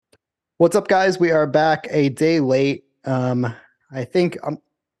What's up, guys? We are back a day late. I think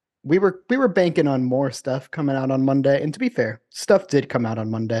we were banking on more stuff coming out on Monday, and to be fair, stuff did come out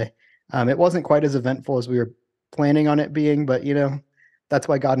on Monday. It wasn't quite as eventful as we were planning on it being, but that's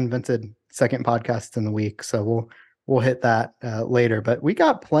why God invented second podcasts in the week. So we'll hit that later. But we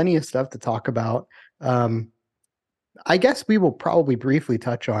got plenty of stuff to talk about. I guess we will probably briefly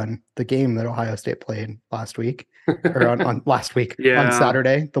touch on the game that Ohio State played last week, or on last week on Yeah.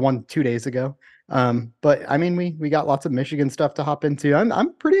 Saturday, the one 2 days ago. But I mean, we got lots of Michigan stuff to hop into.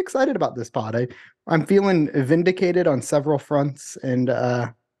 I'm pretty excited about this pod. I'm feeling vindicated on several fronts, and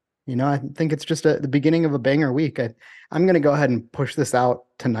I think it's just the beginning of a banger week. I'm gonna go ahead and push this out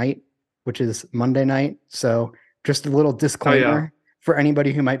tonight, which is Monday night. So just a little Oh yeah. disclaimer for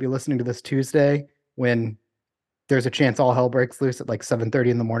anybody who might be listening to this Tuesday when there's a chance all hell breaks loose at like 7:30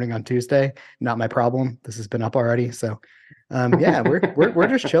 in the morning on Tuesday. Not my problem. This has been up already. So yeah, we're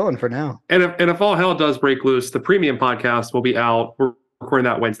just chilling for now. And if all hell does break loose, the premium podcast will be out. We're recording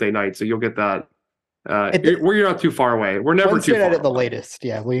that Wednesday night, so you'll get that. You're not too far away. We're never too Wednesday night far at the away. latest.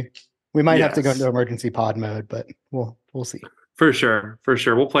 Yeah, we might have to go into Yes, emergency pod mode, but we'll see. for sure, for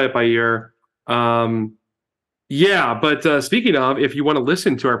sure. We'll play it by ear. Yeah, but speaking of, if you want to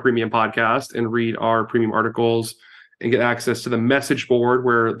listen to our premium podcast and read our premium articles and get access to the message board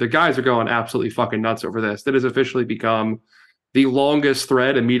where the guys are going absolutely fucking nuts over this, that has officially become the longest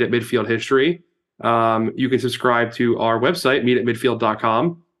thread in Meet at Midfield history. You can subscribe to our website,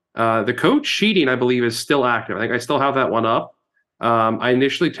 meetatmidfield.com. The code cheating, I believe, is still active. I think I still have that one up. I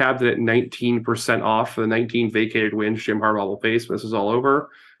initially tabbed it at 19% off for the 19 vacated wins Jim Harbaugh will face when this is all over.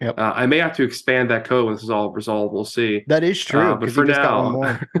 Yep. I may have to expand that code when this is all resolved. We'll see. That is true, But because for you just got one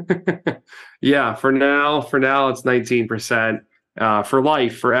now, more. yeah, for now it's 19% for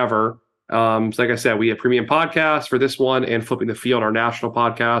life, forever. So like I said, we have premium podcasts for this one and Flipping the Field, our national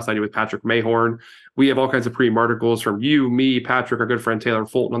podcast I do with Patrick Mayhorn. We have all kinds of premium articles from you, me, Patrick, our good friend Taylor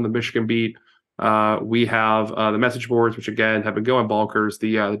Fulton on the Michigan beat. We have the message boards, which again have been going bonkers.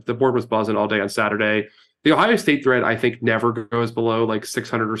 The board was buzzing all day on Saturday. The Ohio State thread, I think, never goes below like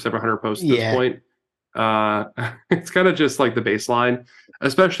 600 or 700 posts at this Yeah. point. It's kind of just like the baseline,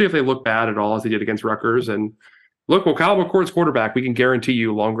 especially if they look bad at all as they did against Rutgers. And look, well, Kyle McCord's quarterback, we can guarantee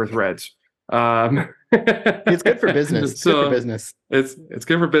you longer threads. It's good for business. It's good for So business. it's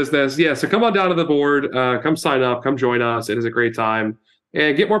good for business. Yeah. So come on down to the board, come sign up, come join us. It is a great time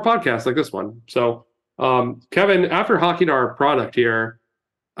and get more podcasts like this one. So, Kevin, after hawking our product here,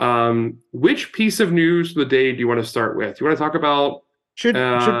 which piece of news of the day do you want to start with? You want to talk about?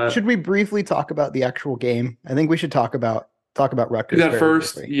 Should we briefly talk about the actual game? I think we should talk about Do Rutgers that very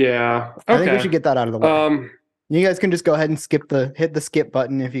first? briefly. Yeah. I think we Okay. should get that out of the way. Um, You guys can just go ahead and hit the skip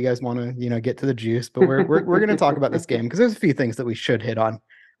button if you guys want to, get to the juice. But we're going to talk about this game because there's a few things that we should hit on.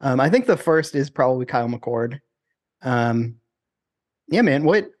 I think the first is probably Kyle McCord. Yeah, man.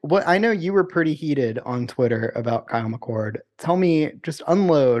 What I know you were pretty heated on Twitter about Kyle McCord. Tell me, just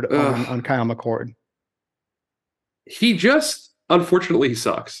unload on Kyle McCord. he just unfortunately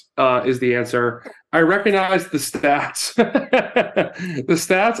sucks. Is the answer. I recognize the stats. The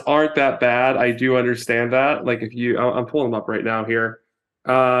stats aren't that bad. I do understand that. Like if you, I'm pulling them up right now here.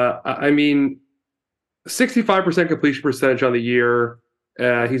 I mean, 65% completion percentage on the year.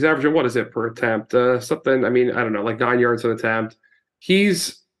 He's averaging, what is it per attempt? Something, I mean, I don't know, like 9 yards an attempt.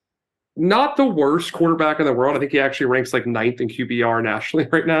 He's not the worst quarterback in the world. I think he actually ranks like ninth in QBR nationally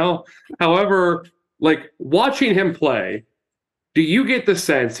right now. However, like watching him play, do you get the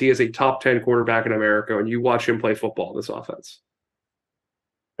sense he is a top 10 quarterback in America when you watch him play football in this offense?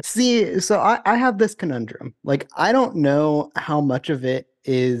 See, so I have this conundrum. Like, I don't know how much of it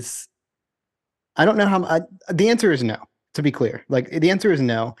is. I don't know the answer is no, to be clear. Like, the answer is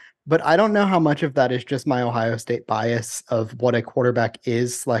no, but I don't know how much of that is just my Ohio State bias of what a quarterback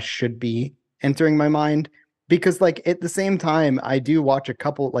is slash should be entering my mind. Because, like, at the same time, I do watch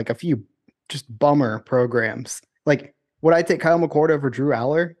a few just bummer programs. Like, would I take Kyle McCord over Drew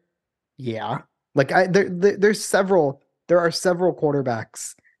Aller? Yeah. Like, there are several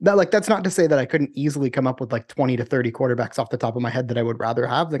quarterbacks that, like, that's not to say that I couldn't easily come up with like 20 to 30 quarterbacks off the top of my head that I would rather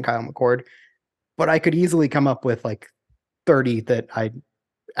have than Kyle McCord, but I could easily come up with like 30 that I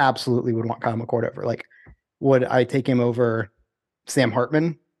absolutely would want Kyle McCord over. Like, would I take him over Sam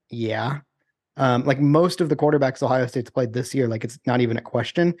Hartman? Yeah. Like most of the quarterbacks Ohio State's played this year, like it's not even a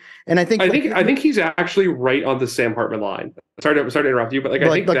question. And I think I think he's actually right on the Sam Hartman line. Sorry to interrupt you, but like I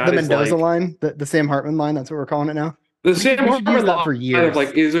think like the that is Mendoza like line, the Sam Hartman line, that's what we're calling it now. the We Sam should use Hartman that line for of years.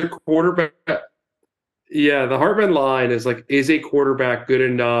 like is a quarterback. Yeah, the Hartman line is like, is a quarterback good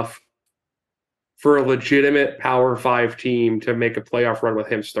enough for a legitimate Power Five team to make a playoff run with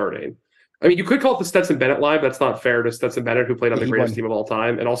him starting? I mean, you could call it the Stetson Bennett line, but that's not fair to Stetson Bennett, who played on the He greatest won. team of all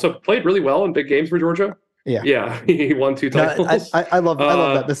time and also played really well in big games for Georgia. Yeah. Yeah, he won two No, titles. I love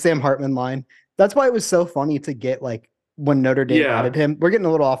that, the Sam Hartman line. That's why it was so funny to get like when Notre Dame Yeah, added him. We're getting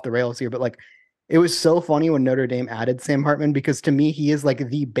a little off the rails here, but like it was so funny when Notre Dame added Sam Hartman because to me he is like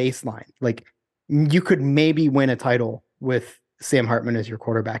the baseline. Like you could maybe win a title with Sam Hartman as your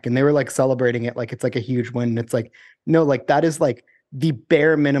quarterback, and they were like celebrating it like it's like a huge win. And it's like no, like that is like the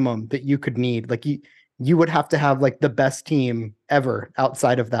bare minimum that you could need. Like you would have to have like the best team ever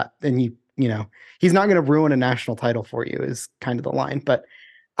outside of that, and you know he's not going to ruin a national title for you is kind of the line. But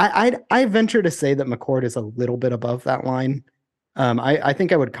I venture to say that McCord is a little bit above that line. I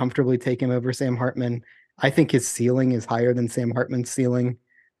think I would comfortably take him over Sam Hartman. I think his ceiling is higher than Sam Hartman's ceiling.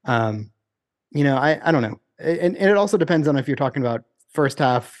 Um, I don't know. And it also depends on if you're talking about first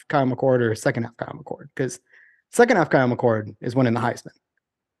half Kyle McCord or second half Kyle McCord, because second half Kyle McCord is winning the Heisman.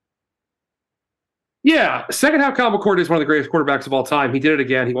 yeah. Second half, Kyle McCord is one of the greatest quarterbacks of all time. He did it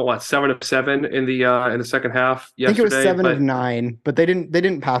again. He went what 7 of 7 in the second half I think it was yesterday. seven of But nine, but they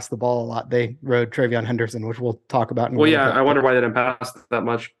didn't pass the ball a lot. They rode Travion Henderson, which we'll talk about in a well, little yeah, bit. I But wonder why they didn't pass that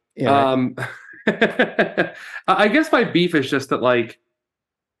much. yeah, right. Um, I guess my beef is just that like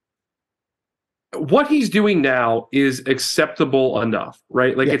what he's doing now is acceptable enough,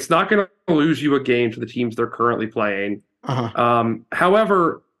 right? Like Yeah. it's not going to lose you a game to the teams they're currently playing. Uh-huh.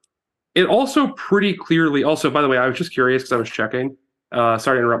 However, it also pretty clearly. Also, by the way, I was just curious because I was checking. Sorry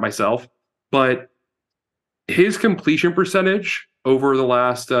to interrupt myself, but his completion percentage over the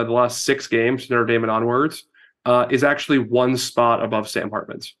last 6 games, Notre Dame and onwards, is actually one spot above Sam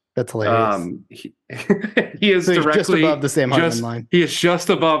Hartman's. That's hilarious. He, he is So he's just above directly the Sam Hartman just line. he is just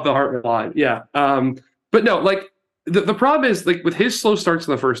above the Hartman line. Yeah. But no, like the problem is like with his slow starts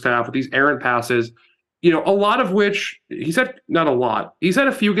in the first half, with these errant passes, a lot of which he said not a lot. He's had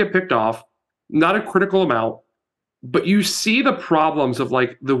a few get picked off, not a critical amount, but you see the problems of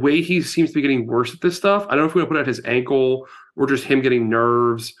like the way he seems to be getting worse at this stuff. I don't know if we want to put it at his ankle or just him getting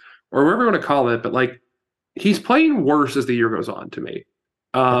nerves or whatever you want to call it, but like he's playing worse as the year goes on to me.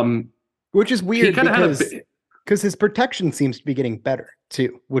 Yeah. Um, Which is he weird kind of had a because his protection seems to be getting better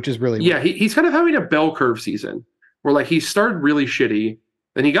too, which is really yeah, weird. he's kind of having a bell curve season where like he started really shitty,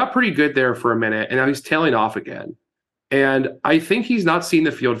 then he got pretty good there for a minute, and now he's tailing off again. And I think he's not seeing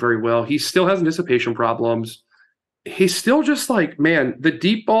the field very well. He still has anticipation problems. He's still just like, man, the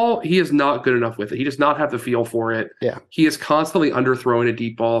deep ball, he is not good enough with it. He does not have the feel for it. Yeah. He is constantly underthrowing a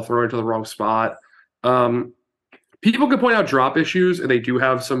deep ball, throwing it to the wrong spot. Um, People can point out drop issues, and they do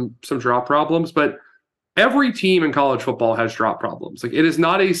have some drop problems, but every team in college football has drop problems. Like it is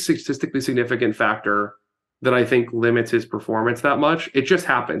not a statistically significant factor that I think limits his performance that much. It just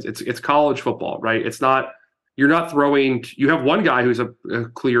happens. It's college football, right? It's not you're not throwing. You have one guy who's a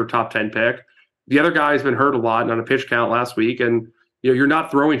clear top 10 pick. The other guy's been hurt a lot and on a pitch count last week, and you're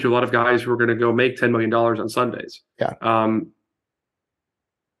not throwing to a lot of guys who are going to go make $10 million on Sundays. Yeah.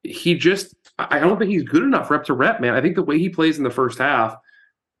 He just I don't think he's good enough rep to rep, man. I think the way he plays in the first half,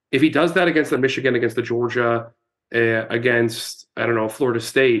 if he does that against the Michigan, against the Georgia, against I don't know Florida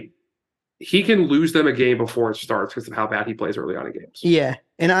State, he can lose them a game before it starts because of how bad he plays early on in games. Yeah.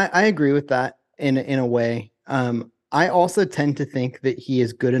 And I agree with that in a way. I also tend to think that he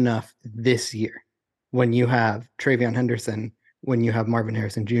is good enough this year when you have Travion Henderson, when you have Marvin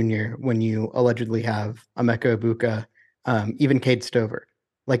Harrison Jr., when you allegedly have Emeka Ibuka, even Cade Stover.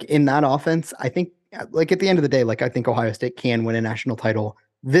 Like in that offense, I think like at the end of the day, like I think Ohio State can win a national title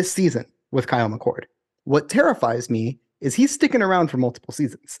this season with Kyle McCord. What terrifies me is he's sticking around for multiple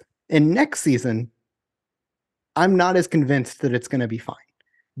seasons. And next season, I'm not as convinced that it's going to be fine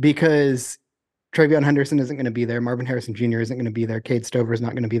because Travion Henderson isn't going to be there. Marvin Harrison Jr. isn't going to be there. Cade Stover is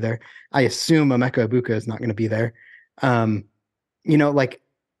not going to be there. I assume Emeka Ibuka is not going to be there. Um, like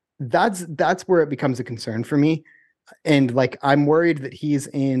that's where it becomes a concern for me. And like I'm worried that he's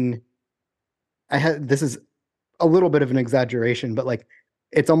in. This is a little bit of an exaggeration, but like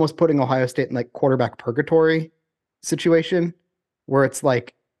it's almost putting Ohio State in like quarterback purgatory situation where it's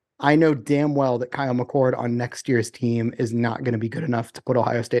like I know damn well that Kyle McCord on next year's team is not going to be good enough to put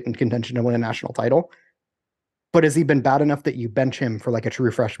Ohio State in contention to win a national title. But has he been bad enough that you bench him for like a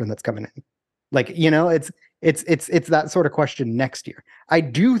true freshman that's coming in? Like, it's that sort of question next year. I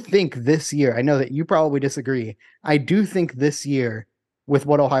do think this year, I know that you probably disagree. I do think this year, with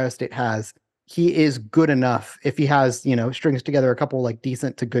what Ohio State has, he is good enough. If he has, strings together a couple like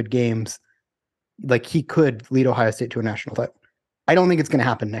decent to good games, like he could lead Ohio State to a national title. I don't think it's going to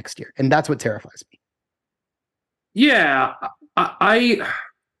happen next year, and that's what terrifies me. Yeah, I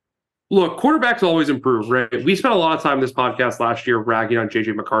Look, quarterbacks always improve, right? We spent a lot of time in this podcast last year ragging on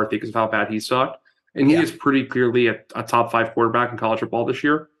JJ McCarthy because of how bad he sucked. And he Yeah. is pretty clearly a top five quarterback in college football this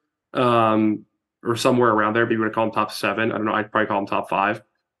year, um, or somewhere around there. Maybe you would call him top seven. I don't know. I'd probably call him top five.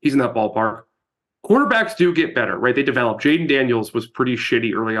 He's in that ballpark. Quarterbacks do get better, right? They develop. Jaden Daniels was pretty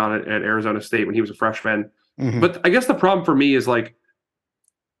shitty early on at Arizona State when he was a freshman. Hmm. But I guess the problem for me is like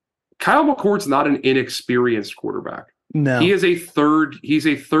Kyle McCord's not an inexperienced quarterback. No. He's a third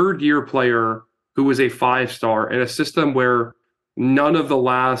year player who was a 5 star in a system where none of the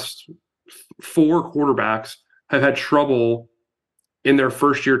last four quarterbacks have had trouble in their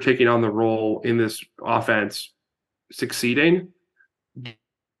first year taking on the role in this offense succeeding.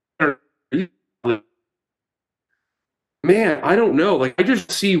 Man, I don't know. Like I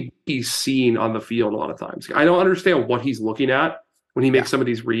just see what he's seen on the field a lot of times. I don't understand what he's looking at when he Yeah. makes some of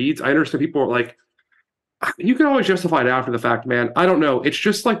these reads. I understand people are like, you can always justify it after the fact, man. I don't know. It's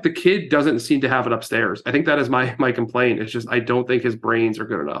just like the kid doesn't seem to have it upstairs. I think that is my complaint. It's just I don't think his brains are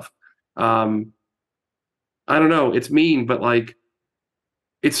good enough. Um, I don't know. It's mean, but like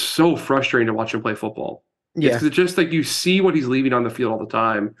it's so frustrating to watch him play football. It's Yeah. because it's just like you see what he's leaving on the field all the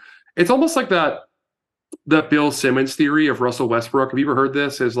time. It's almost like that Bill Simmons theory of Russell Westbrook. Have you ever heard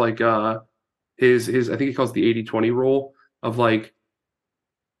this? Is like his I think he calls it the 80-20 rule of like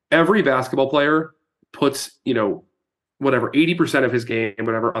every basketball player puts, whatever, 80% of his game,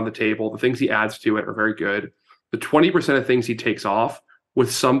 whatever, on the table. The things he adds to it are very good. The 20% of things he takes off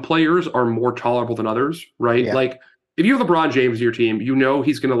with some players are more tolerable than others, right? Yeah. Like if you have LeBron James in your team, you know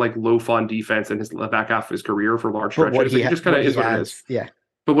he's going to like low fun defense in his back half of his career for large But stretches. Like it just kind what of is he what it is. adds, yeah.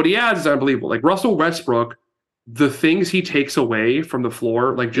 But what he adds is unbelievable. Like Russell Westbrook, the things he takes away from the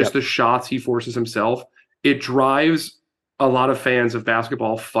floor, like just Yep. the shots he forces himself, it drives a lot of fans of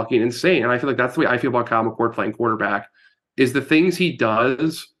basketball fucking insane. And I feel like that's the way I feel about Kyle McCord playing quarterback, is the things he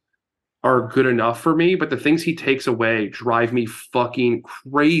does are good enough for me, but the things he takes away drive me fucking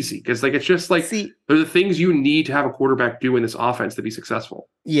crazy. Because like it's just like See, they're the things you need to have a quarterback do in this offense to be successful.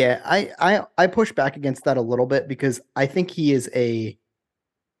 yeah, I push back against that a little bit because I think he is a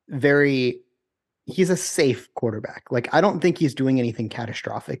very he's a safe quarterback. Like I don't think he's doing anything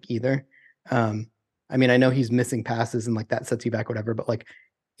catastrophic either. Um, I mean, I know he's missing passes and like that sets you back, whatever. But like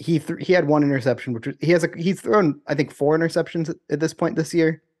he had one interception, which was, he's thrown I think four interceptions at this point this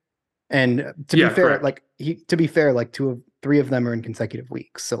year. And to be Yeah, fair, correct. like like three of them are in consecutive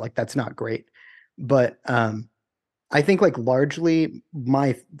weeks, so like that's not great. But I think like largely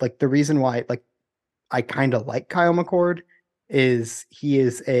my like the reason why like I kind of like Kyle McCord is he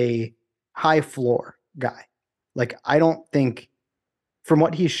is a high floor guy. Like I don't think from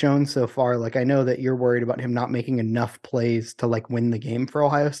what he's shown so far, like I know that you're worried about him not making enough plays to like win the game for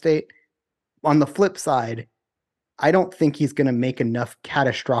Ohio State. On the flip side, I don't think he's going to make enough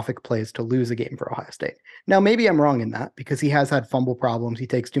catastrophic plays to lose a game for Ohio State. Now, maybe I'm wrong in that because he has had fumble problems. He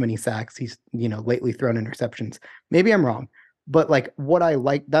takes too many sacks. He's, lately thrown interceptions. Maybe I'm wrong. But like what I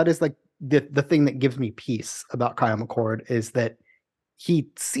like, that is like the thing that gives me peace about Kyle McCord is that he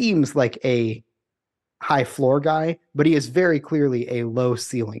seems like a high floor guy, but he is very clearly a low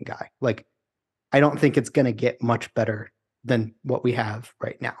ceiling guy. Like I don't think it's going to get much better than what we have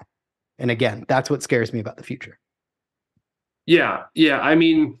right now. And again, that's what scares me about the future. Yeah, yeah. I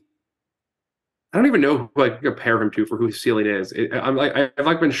mean, I don't even know who I could compare him to for who his ceiling is. I've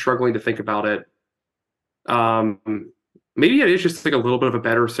like been struggling to think about it. Maybe it is just like a little bit of a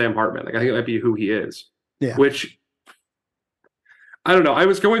better Sam Hartman. Like I think it might be who he is. Yeah. Which I don't know. I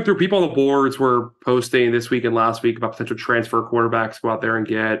was going through people on the boards were posting this week and last week about potential transfer quarterbacks to go out there and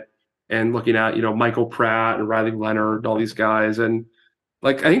get, and looking at Michael Pratt and Riley Leonard and all these guys. And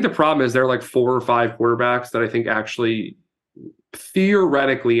like I think the problem is there are like 4 or 5 quarterbacks that I think actually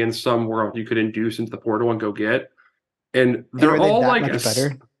theoretically in some world you could induce into the portal and go get. And And they're are they all that like much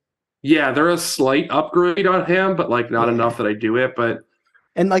better? yeah, they're a slight upgrade on him, but like not Yeah. enough that I do it. But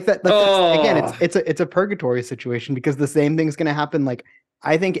And like that's again, oh it's a purgatory situation because the same thing's going to happen. Like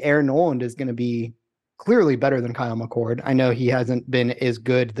I think Aaron Noland is going to be clearly better than Kyle McCord. I know he hasn't been as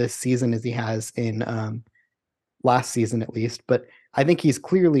good this season as he has in last season at least, but I think he's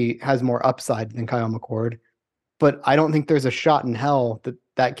clearly has more upside than Kyle McCord. But I don't think there's a shot in hell that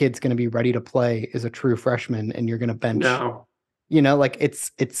that kid's going to be ready to play as a true freshman, and you're going to bench. no. Like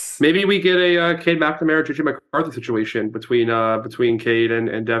it's Maybe we get a Cade McNamara, JJ McCarthy situation between Cade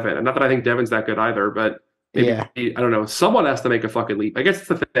and Devin. And not that I think Devin's that good either, but maybe yeah, I don't know. Someone has to make a fucking leap. I guess it's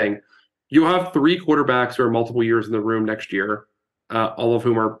the thing. You have 3 quarterbacks who are multiple years in the room next year, all of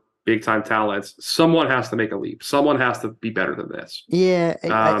whom are big time talents. Someone has to make a leap. Someone has to be better than this. yeah. I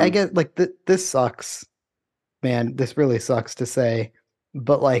Um, get like this sucks, man. This really sucks to say,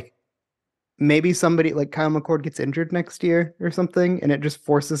 but like. maybe somebody like Kyle McCord gets injured next year or something, and it just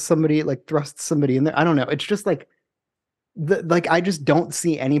forces somebody like thrusts somebody in there. I don't know. It's just like like I just don't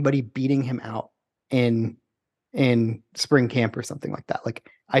see anybody beating him out in spring camp or something like that. Like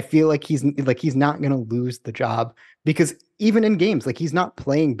I feel like he's not going to lose the job because even in games like he's not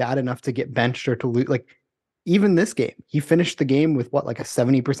playing bad enough to get benched or to lose. Like even this game, he finished the game with what like a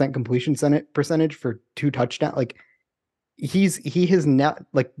 70% completion percentage for 2 touchdowns. Like he has not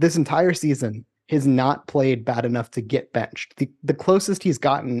like this entire season has not played bad enough to get benched. The closest he's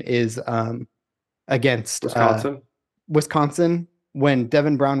gotten is against Wisconsin. Wisconsin when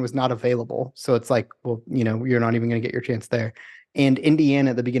Devin Brown was not available. So it's like, well, you're not even going to get your chance there. And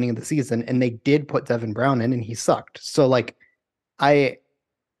Indiana at the beginning of the season, and they did put Devin Brown in, and he sucked. So like, I,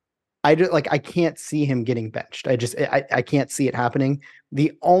 I just like I can't see him getting benched. I can't see it happening.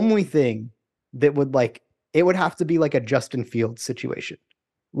 The only thing that would like it would have to be like a Justin Fields situation.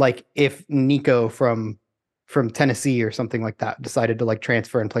 Like if Nico from Tennessee or something like that decided to like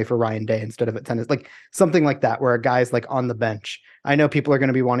transfer and play for Ryan Day instead of at Tennessee, like something like that, where a guy's like on the bench. I know people are going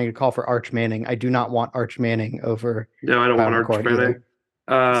to be wanting to call for Arch Manning. I do not want Arch Manning over No, I don't Kyle want Arch McCord Manning.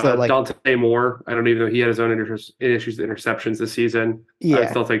 either. So like, Dante Moore. I don't even know he had his own issues with interceptions this season. I would yeah,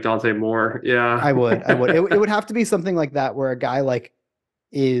 still take Dante Moore. Yeah. I would. It would have to be something like that where a guy like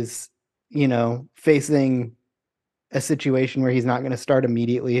is, facing a situation where he's not going to start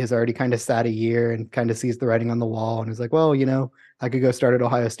immediately, has already kind of sat a year and kind of sees the writing on the wall and is like, well, I could go start at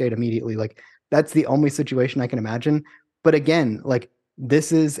Ohio State immediately. Like that's the only situation I can imagine. But again, like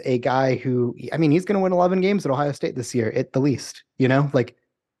this is a guy who, I mean, he's going to win 11 games at Ohio State this year at the least, like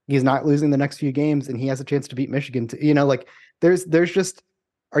he's not losing the next few games and he has a chance to beat Michigan to, like there's just,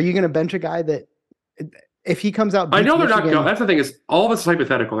 are you going to bench a guy that if he comes out I beats know they're not going. Michigan, That's the thing is all this is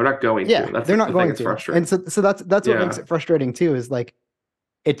hypothetical. They're not going to. yeah, That's they're not the thing going that's to. And frustrating. so that's what makes Yeah. it frustrating too, is like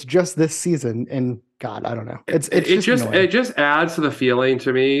it's just this season and God, I don't know. It's It just just annoying. adds to the feeling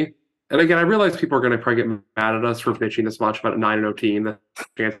to me. And again, I realize people are going to probably get mad at us for bitching this much about a 9-0 team that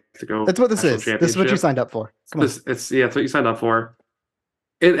chance to go That's what this national is. This is what you championship. signed up for. Come on. It's what you signed up for.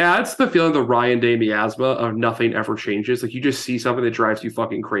 It adds to the feeling of the Ryan Day miasma of nothing ever changes. Like you just see something that drives you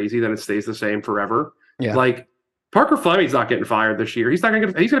fucking crazy, then it stays the same forever. Yeah. Like Parker Fleming's not getting fired this year. He's not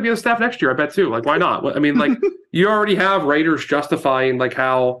gonna he's gonna be on the staff next year, I bet too. Like, why not? I mean, like you already have Raiders justifying like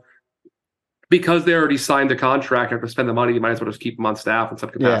how because they already signed the contract and have to spend the money, you might as well just keep them on staff in some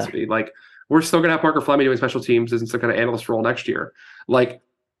Yeah. capacity. Like we're still gonna have Parker Fleming doing special teams as some kind of analyst role next year. Like,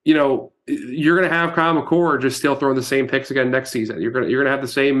 you're gonna have Kyle McCord just still throwing the same picks again next season. You're gonna have the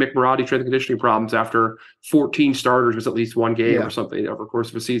same Mick Marotti strength and conditioning problems after 14 starters was at least one game or something over the course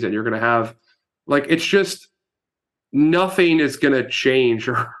of a season. You're gonna have like it's just nothing is gonna change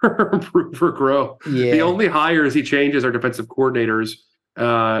or improve or grow. Yeah. The only hires he changes are defensive coordinators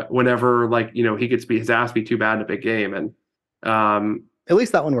whenever like he gets his ass beat too bad in a big game. And at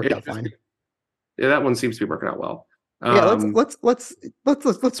least that one worked out fine. Yeah, that one seems to be working out well. Yeah, let's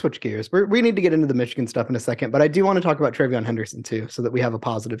switch gears. We need to get into the Michigan stuff in a second, but I do want to talk about TreVeyon Henderson too, so that we have a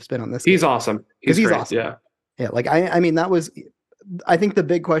positive spin on this. He's awesome. He's awesome. Yeah. Like I mean, I think the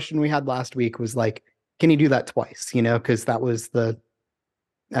big question we had last week was like, can he do that twice? Because that was I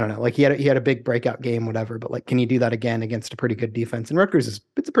don't know, like he had a big breakout game, whatever, but like, can he do that again against a pretty good defense? And Rutgers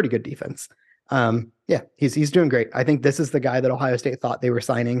it's a pretty good defense. Yeah, he's doing great. I think this is the guy that Ohio State thought they were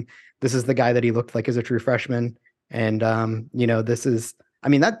signing. This is the guy that he looked like as a true freshman. And this is, I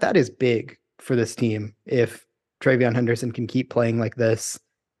mean, that is big for this team if TreVeyon Henderson can keep playing like this.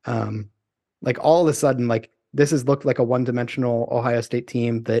 Like all of a sudden, like this has looked like a one-dimensional Ohio State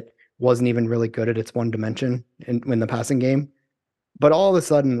team that wasn't even really good at its one dimension in the passing game. But all of a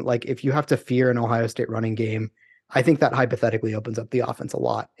sudden, like if you have to fear an Ohio State running game, I think that hypothetically opens up the offense a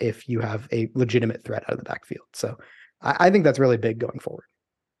lot if you have a legitimate threat out of the backfield. So I think that's really big going forward.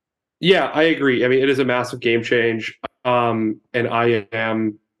 Yeah, I agree. I mean, it is a massive game change. And I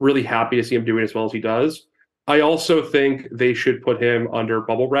am really happy to see him doing as well as he does. I also think they should put him under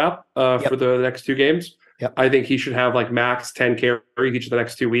bubble wrap for the next 2 games. Yep. I think he should have like max 10 carries each of the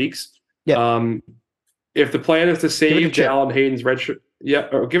next 2 weeks. Yep. If the plan is to save Dallin Hayden's red shirt,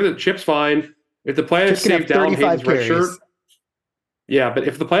 or give it a chip's fine. If the plan is to save Dallin Hayden's red shirt, but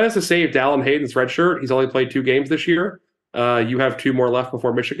if the plan is to save Dallin Hayden's red shirt, he's only played 2 games this year. You have 2 more left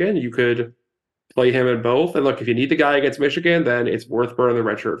before Michigan. You could play him in both. And look, if you need the guy against Michigan, then it's worth burning the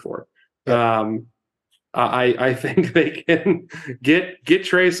red shirt for. Yep. I think they can get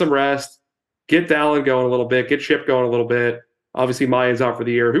Trey some rest, get Dallin going a little bit, get Chip going a little bit. Obviously, Mayan's out for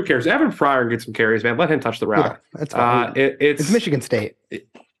the year. Who cares? Evan Pryor gets some carries, man. Let him touch the rock. Yeah, that's fine. It's Michigan State.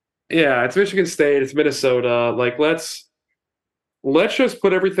 It's Michigan State. It's Minnesota. Like, let's let's just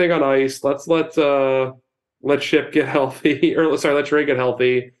put everything on ice. Let Ship get healthy, or sorry, let Trey get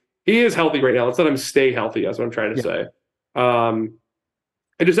healthy. He is healthy right now. Let's let him stay healthy. That's what I'm trying to Yeah. say. Um,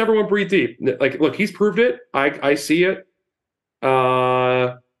 and just everyone breathe deep. Like, look, he's proved it. I see it.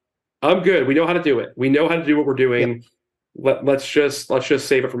 Uh, I'm good. We know how to do it. We know how to do what we're Yep. doing. Let's just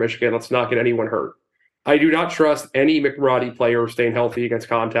save it for Michigan. Let's not get anyone hurt. I do not trust any McRoddy player staying healthy against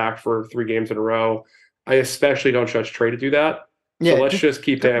contact for 3 games in a row. I especially don't trust Trey to do that. So Yeah. let's Just just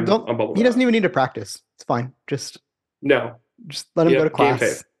keep him don't. on bubble He doesn't wrap. even need to practice. It's fine. No. Just let him go to Yep. Game tape.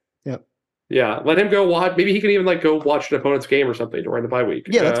 class. Yep. Yeah. Let him go watch. Maybe he can even like go watch an opponent's game or something during the bye week.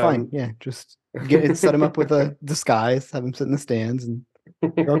 Yeah, that's fine. Yeah, just set him up with a disguise, have him sit in the stands, and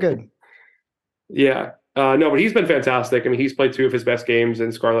you're all good. Yeah. No, but he's been fantastic. I mean, he's played 2 of his best games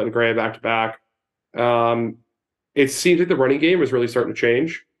in Scarlet and Gray back to back. It seems like the running game is really starting to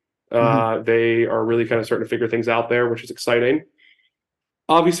change. Hmm. They are really kind of starting to figure things out there, which is exciting.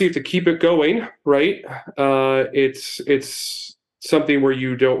 Obviously, you have to keep it going, right? It's something where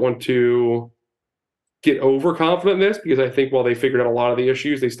you don't want to get overconfident in this because I think while they figured out a lot of the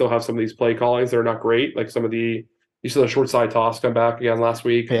issues, they still have some of these play callings that are not great. Like some of the you saw the short side toss come back again last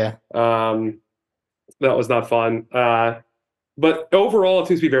week. Yeah. Um, that was not fun. But overall, it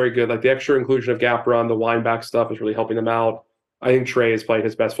seems to be very good. Like the extra inclusion of gap run, the wind back stuff is really helping them out. I think Trey is playing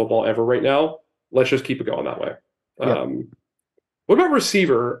his best football ever right now. Let's just keep it going that way. Yep. What about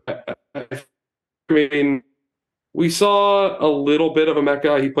receiver? I mean, we saw a little bit of a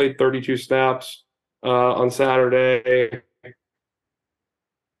Mecca. He played 32 snaps on Saturday.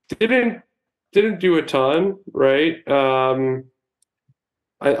 Didn't didn't do a ton, right?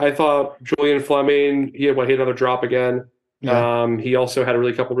 I thought Julian Fleming, he had another drop again. Yeah. He also had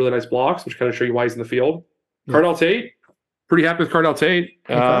a couple really nice blocks, which kind of show you why he's in the field. Yep. Cardell Tate, pretty happy with Cardell Tate.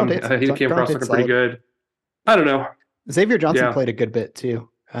 Yeah. He came Carl across Tate's looking pretty solid. good. I don't know. Xavier Johnson Yeah. played a good bit too,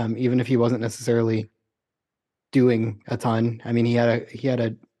 even if he wasn't necessarily doing a ton. I mean, he had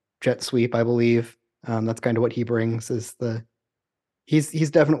a jet sweep, I believe. That's kind of what he brings. He's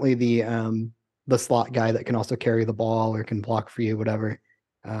definitely the slot guy that can also carry the ball or can block for you, whatever.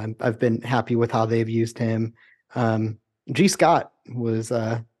 I've been happy with how they've used him. Um, G. Scott was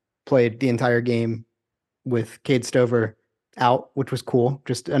played the entire game with Cade Stover out, which was cool.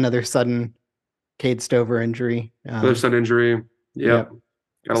 Just another sudden Cade Stover injury. Other side injury. Yep. Yep.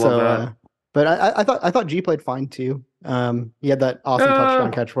 Gotta love So, that. but I thought G played fine too. He had that awesome touchdown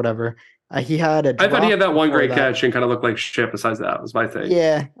Uh, catch, whatever. He had a I thought he drop had that one before great that. catch and kind of looked like shit besides that, was my take.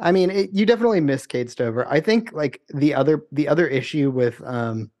 Yeah, I mean, you definitely miss Cade Stover. I think like the other issue with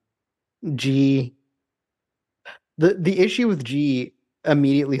G, the issue with G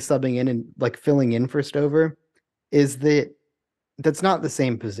immediately subbing in and like filling in for Stover is that that's not the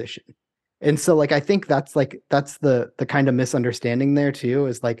same position. And so like I think that's the kind of misunderstanding there too,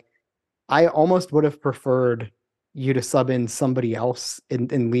 is like I almost would have preferred you to sub in somebody else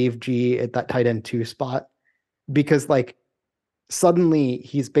and leave G at that tight end 2 spot, because like suddenly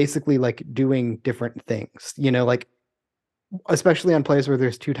he's basically like doing different things, like especially on plays where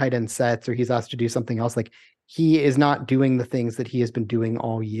there's 2 tight end sets or he's asked to do something else. Like he is not doing the things that he has been doing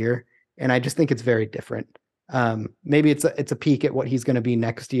all year. And I just think it's very different. Maybe it's a peek at what he's going to be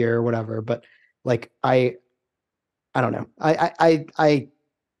next year or whatever, but like I don't know. I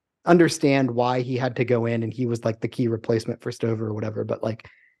understand why he had to go in and he was like the key replacement for Stover or whatever, but like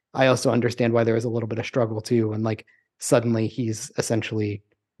I also understand why there was a little bit of struggle too. And like suddenly he's essentially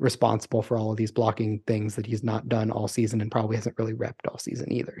responsible for all of these blocking things that he's not done all season and probably hasn't really repped all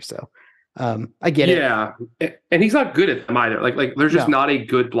season either. So I get it. Yeah. And he's not good at them either. Like there's just No, not a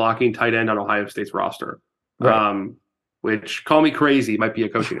good blocking tight end on Ohio State's roster. right. Which call me crazy, might be a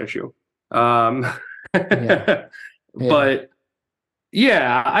coaching issue. Um, Yeah. Yeah. but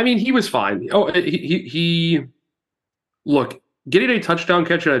yeah, I mean, he was fine. Oh, he look, getting a touchdown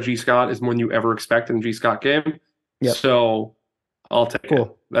catch out of G Scott is more than you ever expect in a G Scott game. Yep. So I'll take it.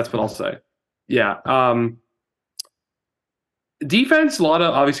 Cool. That's what Yeah. I'll say. Yeah. Defense,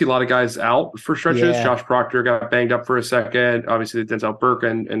 obviously a lot of guys out for stretches. Yeah. Josh Proctor got banged up for a second. Obviously, Denzel Burke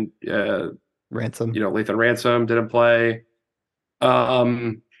and Ransom. Lathan Ransom didn't play.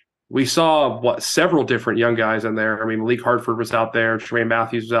 We saw several different young guys in there. I mean, Malik Hartford was out there. Tremaine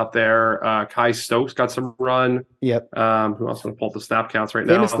Matthews was out there. Kai Stokes got some run. Yep. Who else want to pull up the snap counts right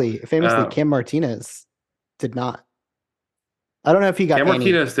now? Famously, Cam Martinez did not. I don't know if he got Cam any,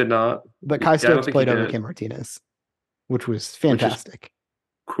 Martinez did not. but Kai Yeah, I don't Stokes think he played over did, Cam Martinez, which was which is fantastic.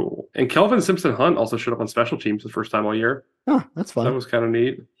 cool. And Kelvin Simpson Hunt also showed up on special teams the first time all year. Oh, that's That fun. was kind of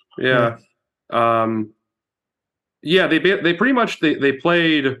neat. Yeah. Yeah. Yeah, they pretty much they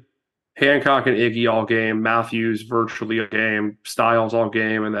played Hancock and Iggy all game, Matthews virtually a game, Styles all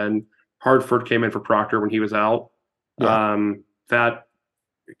game, and then Hartford came in for Proctor when he was out. Yeah. That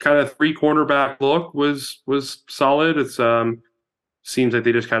kind of three cornerback look was solid. It's seems like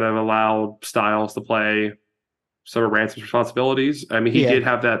they just kind of allowed Styles to play some of Ransom's responsibilities. I mean, he Yeah. did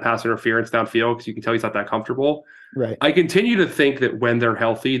have that pass interference downfield because you can tell he's not that comfortable. Right. I continue to think that when they're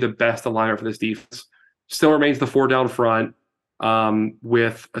healthy, the best alignment for this defense still remains the four down front,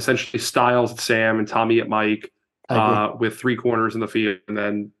 with essentially Styles at Sam and Tommy at Mike, I agree. with three corners in the field, and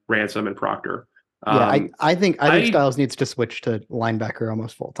then Ransom and Proctor. Yeah, Um, I think I Styles needs to switch to linebacker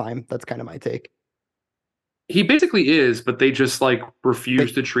almost full time. That's kind of my take. He basically is, but they just like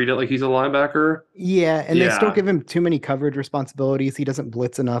refuse They to treat it like he's a linebacker. Yeah, and they still Yeah, give him too many coverage responsibilities. He doesn't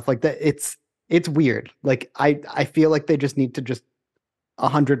blitz enough. Like that, it's weird. Like I feel like they just need to just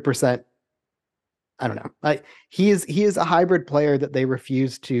 100%. I don't know. He is a hybrid player that they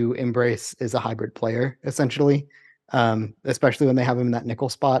refuse to embrace as a hybrid player, essentially. Especially when they have him in that nickel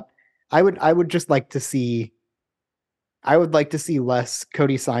spot. I would just like to see I would like to see less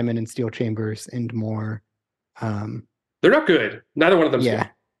Cody Simon and Steel Chambers and more um they're not good. Neither one of them's good.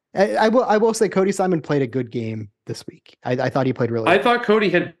 yeah. I will say Cody Simon played a good game this week. I thought he played really I well. thought Cody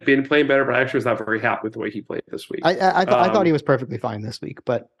had been playing better, but I actually was not very happy with the way he played this week. I thought he was perfectly fine this week,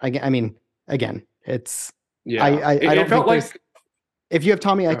 but I mean, again, it's Yeah, I it don't think felt there's like if you have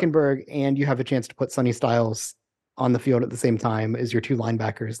Tommy Eichenberg and you have a chance to put Sonny Styles on the field at the same time as your two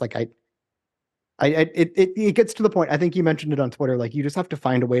linebackers, like it gets to the point. I think you mentioned it on Twitter. Like you just have to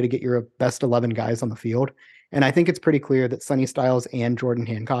find a way to get your best 11 guys on the field, and I think it's pretty clear that Sonny Styles and Jordan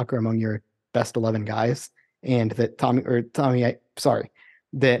Hancock are among your best 11 guys, and that sorry,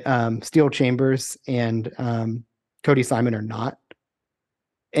 that Steel Chambers and Cody Simon are not.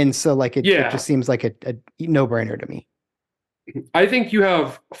 And so like it yeah, just seems like a no brainer to me. I think you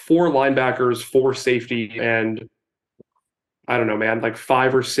have four linebackers, four safety, and I don't know, man, like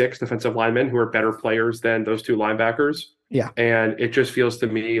five or six defensive linemen who are better players than those two linebackers. Yeah, And it just feels to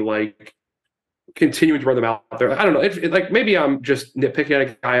me like continuing to run them out there. I don't know. Like maybe I'm just nitpicking at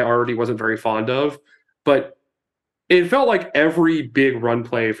a guy I already wasn't very fond of, but it felt like every big run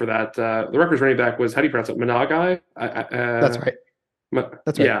play for that. The Rutgers running back was, how do you pronounce it? Managai? that's right.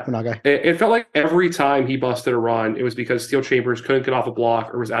 That's right. Yeah. Managa. It felt like every time he busted a run, it was because Steel Chambers couldn't get off a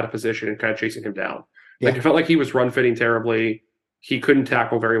block or was out of position and kind of chasing him down. Like Yeah. it felt like he was run fitting terribly. He couldn't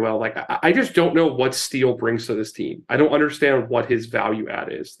tackle very well. Like I just don't know what Steele brings to this team. I don't understand what his value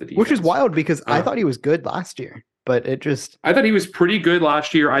add is. The Which is defense. wild because I Uh, thought he was good last year, but it just I thought he was pretty good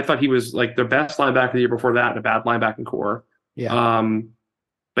last year. I thought he was like the best linebacker the year before that, and a bad linebacking core. yeah. Um,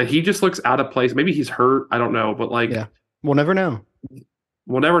 but he just looks out of place. Maybe he's hurt. I don't know. But like, Yeah. We'll never know.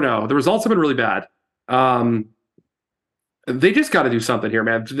 we'll never know. The results have been really bad. Um, they just got to do something here,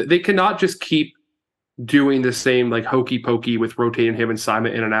 man. They cannot just keep doing the same like hokey pokey with rotating him and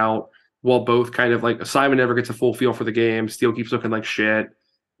Simon in and out while both kind of like Simon never gets a full feel for the game. Steele keeps looking like shit.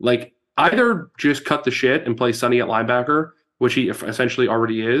 Like either just cut the shit and play Sonny at linebacker, which he essentially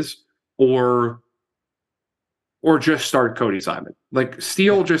already is, or just start Cody Simon. Like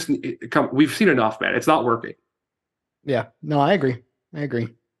Steele Yeah. just come. We've seen enough, man. It's not working. Yeah. No, I agree. I agree.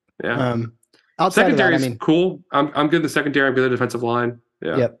 Yeah. Um Outside of that, Secondary I is mean, cool. I'm good in the secondary. I'm good in the defensive line.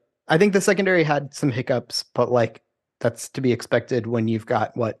 Yeah. yep. I think the secondary had some hiccups, but like that's to be expected when you've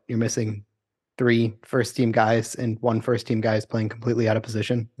got what you're missing three first team guys and one first team guy is playing completely out of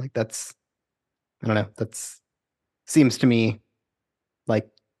position. Like that's I don't know. That's seems to me like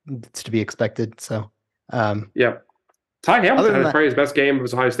it's to be expected. So Yeah. Ty other Hamilton than had that, probably his best game of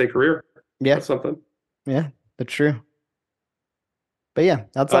his Ohio State career. yeah, That's something. yeah, that's true. But yeah,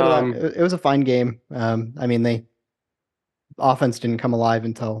 outside of that, Um, it was a fine game. I mean, the offense didn't come alive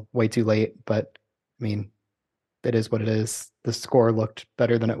until way too late, but I mean, it is what it is. The score looked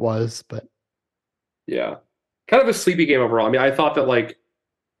better than it was, but yeah. Kind of a sleepy game overall. I mean, I thought that like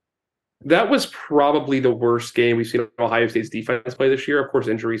that was probably the worst game we've seen Ohio State's defense play this year. Of course,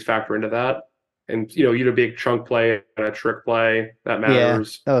 injuries factor into that. And you had a big chunk play and a trick play that yeah,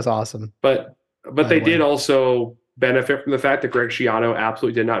 matters. that was awesome. But By the they did way, also benefit from the fact that Greg Schiano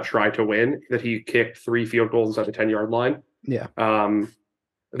absolutely did not try to win, that he kicked 3 field goals inside the 10-yard line. yeah,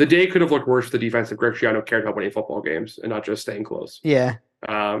 The day could have looked worse for the defense if Greg Schiano cared about winning football games and not just staying close. yeah,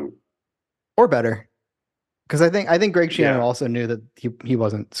 Um, or better. Because I think Greg Schiano yeah, also knew that he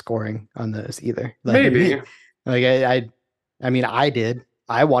wasn't scoring on those either. Like, maybe. like I mean, I did.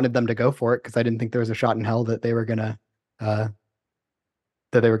 I wanted them to go for it because I didn't think there was a shot in hell that they were gonna uh,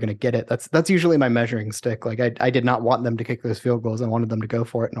 get it. That's usually my measuring stick. Like I did not want them to kick those field goals. I wanted them to go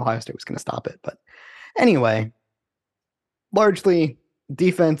for it, and Ohio State was gonna stop it. But anyway, largely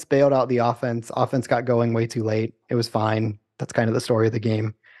defense bailed out the offense. Offense got going way too late. It was fine. That's kind of the story of the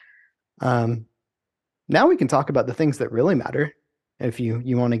game. Um, Now we can talk about the things that really matter. If you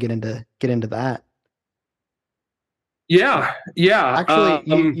want to get into that. Yeah, yeah.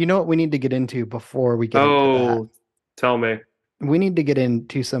 Actually, you know what we need to get into before we get into that? Oh, tell me. We need to get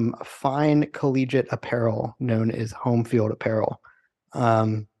into some fine collegiate apparel known as home field apparel.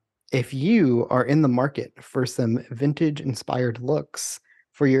 Um, if you are in the market for some vintage inspired looks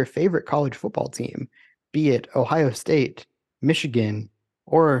for your favorite college football team, be it Ohio State, Michigan,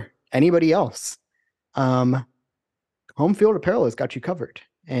 or anybody else, um, home field apparel has got you covered.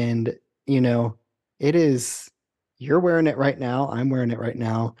 And, you know, it is, you're wearing it right now. I'm wearing it right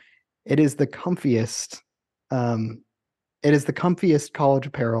now. It is the comfiest, um, it is the comfiest college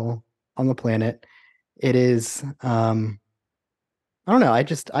apparel on the planet. It is, I don't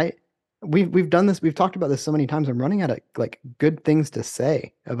know. We've done this. We've talked about this so many times. I'm running out of like good things to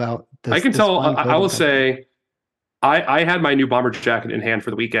say about I this can tell. fine I clothing will company. say, I had my new bomber jacket in hand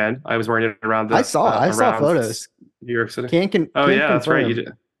for the weekend. I was wearing it around I saw around photos. New York City. Oh Can yeah, that's right. You confirm.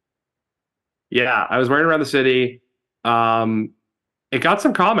 did. Yeah, I was wearing it around the city. Um, it got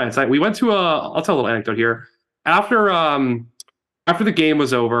some comments. We went to a. I'll tell a little anecdote here. After after the game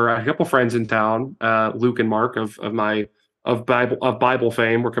was over, I had a couple friends in town, Luke and Mark of Bible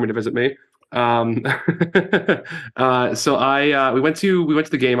fame, were coming to visit me. Um, so we went to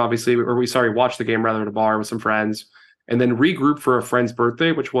the game, obviously, or we sorry watched the game rather at a bar with some friends, and then regrouped for a friend's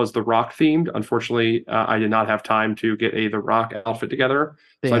birthday, which was the Rock themed. Unfortunately, I did not have time to get a the Rock outfit together,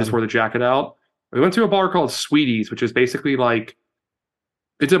 so I just wore Damn. the jacket out. We went to a bar called Sweeties, which is basically like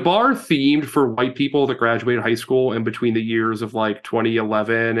it's a bar themed for white people that graduated high school in between the years of like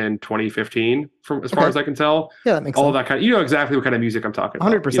 2011 and 2015, from as far Okay. as I can tell. Yeah, that makes All sense. that kind of, you know exactly what kind of music I'm talking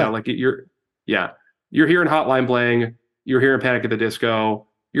about. You know, 100%. like yeah, you're hearing Hotline Bling, you're hearing Panic at the Disco,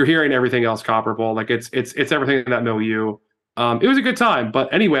 you're hearing everything else comparable. Like it's everything in that milieu. It was a good time,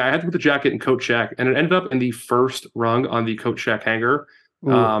 but anyway, I had to put the jacket in coat check, and it ended up in the first rung on the coat check hanger.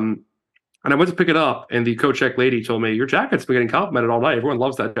 Ooh. Um, and I went to pick it up, and the coat check lady told me, "Your jacket's been getting complimented all night. Everyone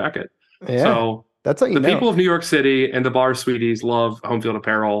loves that jacket." Yeah. So That's how you the know. people of New York City and the bar sweeties love home field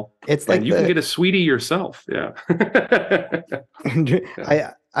apparel, It's and like you can the get a sweetie yourself. Yeah.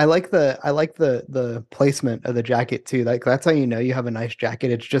 Yeah. I like the placement of the jacket too. Like that's how you know you have a nice jacket.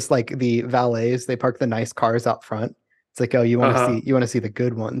 It's just like the valets, they park the nice cars out front. It's like, oh, Uh-huh. you want to see the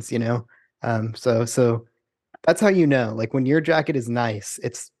good ones, you know? So that's how you know. Like when your jacket is nice,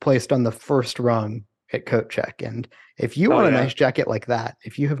 it's placed on the first rung at coat check. And if you Oh want a yeah. nice jacket like that,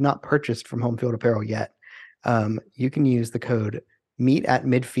 if you have not purchased from Home Field Apparel yet, you can use the code meet at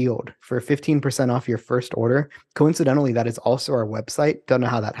midfield for 15% off your first order. Coincidentally, that is also our website. Don't know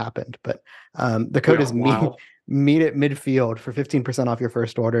how that happened, but the code Yeah. is meet Wow. meet at midfield for 15% off your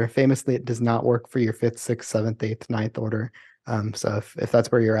first order. Famously, it does not work for your fifth, sixth, seventh, eighth, ninth order. So if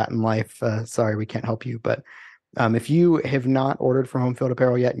that's where you're at in life, sorry, we can't help you. But if you have not ordered from Home Field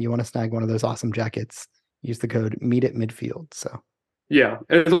Apparel yet and you want to snag one of those awesome jackets, use the code meet at midfield. So Yeah,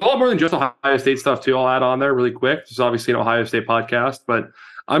 and it's a lot more than just Ohio State stuff too. I'll add on there really quick. This is obviously an Ohio State podcast, but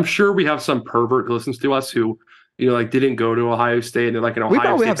I'm sure we have some pervert who listens to us who, like didn't go to Ohio State and they're like an we Ohio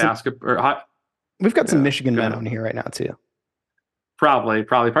probably State have some basketball. Or, we've got some yeah, Michigan go men ahead. on here right now too. Probably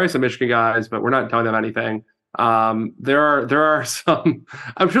some Michigan guys, but we're not telling them anything. There are some.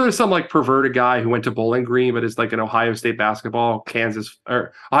 I'm sure there's some like perverted guy who went to Bowling Green, but is like an Ohio State basketball, Kansas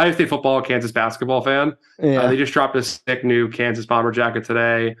or Ohio State football, Kansas basketball fan. They Yeah. just dropped a sick new Kansas Bomber jacket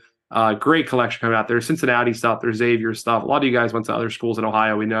today. Great collection coming out. There's Cincinnati stuff. There's Xavier stuff. A lot of you guys went to other schools in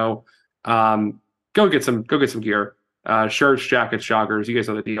Ohio. We know. Um, Go get some gear. Shirts, jackets, joggers. You guys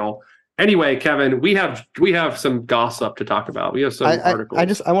know the deal. Anyway, Kevin, we have some gossip to talk about. We have some I just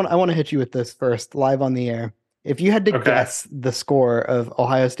articles. I want to hit you with this first live on the air. If you had to Okay. guess the score of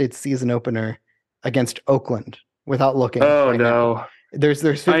Ohio State's season opener against Oakland without looking Oh right now, no. there's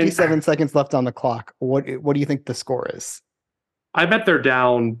I 57 seconds left on the clock. What do you think the score is? I bet they're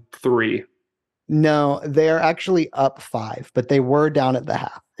down 3. No, they're actually up five, but they were down at the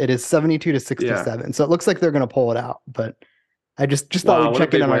half. It is 72 to Yeah. 67. So it looks like they're going to pull it out. But I just thought Wow, we'd what a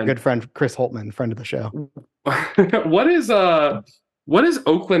check in big on our good win. friend Chris Holtman, friend of the show. what is what is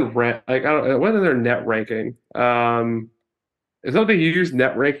Oakland rank like? I don't know, what is their net ranking? Is that what they use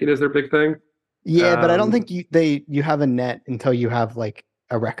net ranking as their big thing? Yeah, but I don't think Um you have a net until you have like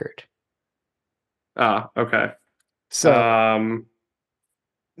a record. okay. So Um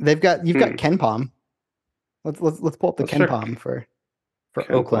you've got hmm. Ken Palm. Let's pull up the Let's Ken check Palm for Ken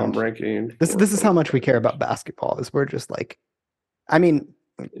Palm Oakland. ranking This for is how much we care Oakland. about basketball. Is we're just like, I mean,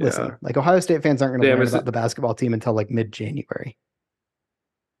 listen, Yeah. like Ohio State fans aren't going to Damn, learn is about it the basketball team until like mid-January.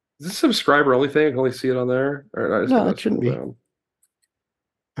 Is this a subscriber only thing? I can only see it on there. All right, I just No, gotta it shouldn't scroll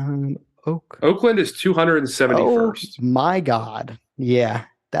be. down. Oak. Oakland is Oh 271st. my God. Yeah,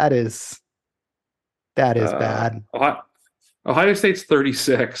 that is that is Uh, bad. Ohio, Ohio State's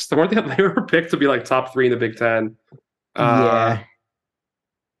 36th. They were picked to be like top three in the Big Ten. Uh, Yeah.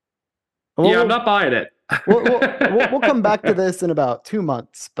 Well, yeah, I'm not buying it. we'll come back to this in about 2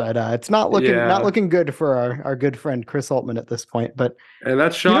 months, but it's not Yeah, looking good for our good friend Chris Altman at this point. But and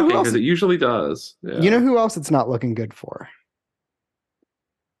that's you know who shocking else? because it usually does. You know Yeah. who else it's not looking good for?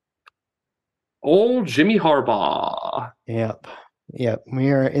 Old Jimmy Harbaugh. Yep. Yep.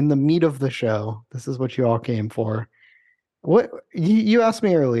 We are in the meat of the show. This is what you all came for. What you asked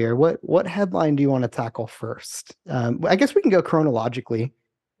me earlier, what headline do you want to tackle first? I guess we can go chronologically.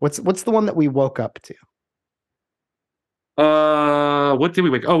 What's the one that we woke up to? What did we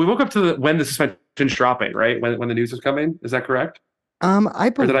wake? Oh, we woke up to when the suspension's dropping, right? When the news is coming. Is that correct? I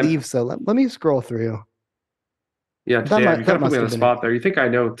Or did I? believe so. Let me scroll through. Yeah, damn, you kind That of put me must on have the been it. spot there. You think I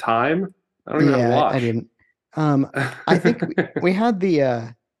know time? I don't even have a Yeah, I watch. didn't. Um, I think we had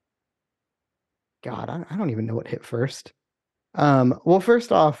the God, I don't even know what hit first. Well,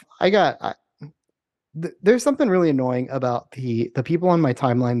 first off, there's something really annoying about the people on my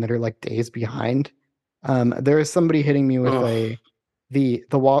timeline that are like days behind. There is somebody hitting me with Oh, the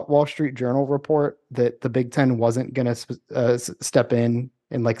Wall Street Journal report that the Big Ten wasn't gonna step in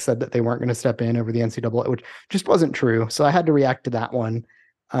and like said that they weren't gonna step in over the NCAA, which just wasn't true. So I had to react to that one.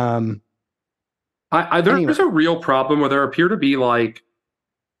 Um, there's anyway, a real problem where there appear to be like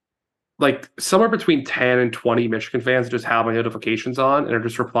somewhere between 10 and 20 Michigan fans just have my notifications on and are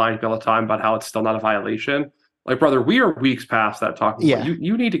just replying to me all the time about how it's still not a violation. Like, brother, we are weeks past that talking point. yeah,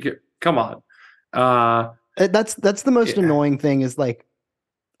 You need to get come on. Uh that's the most yeah. annoying thing is like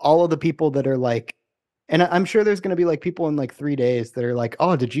all of the people that are like, and I'm sure there's going to be like people in like 3 days that are like,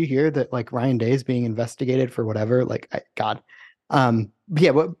 oh, did you hear that like Ryan Day is being investigated for whatever? Like, God.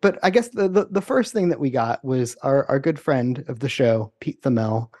 Yeah, but I guess the first thing that we got was our good friend of the show, Pete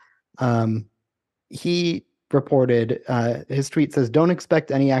Thamel. Um, he reported his tweet says, "Don't expect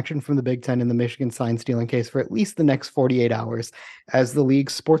any action from the Big Ten in the Michigan sign stealing case for at least the next 48 hours, as the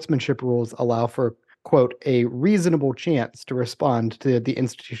league's sportsmanship rules allow for, quote, a reasonable chance to respond to the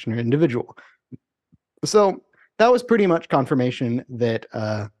institution or individual." So that was pretty much confirmation that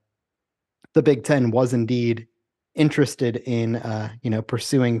the Big Ten was indeed interested in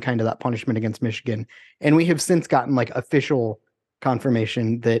pursuing kind of that punishment against Michigan. And we have since gotten like official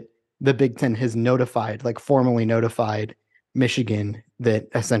confirmation that the Big Ten has notified, like formally notified Michigan that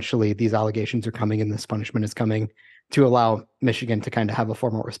essentially these allegations are coming and this punishment is coming to allow Michigan to kind of have a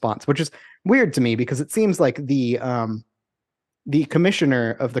formal response, which is weird to me because it seems like the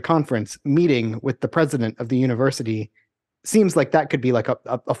commissioner of the conference meeting with the president of the university seems like that could be like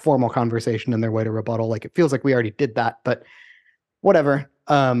a formal conversation in their way to rebuttal. Like it feels like we already did that, but whatever.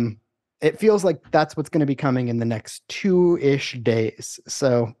 It feels like that's what's going to be coming in the next 2-ish days.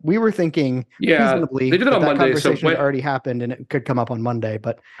 So we were thinking Yeah, they reasonably did it that on that Monday. So conversation had when already happened and it could come up on Monday,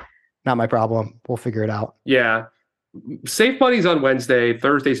 but not my problem. We'll figure it out. yeah, safe money's on Wednesday.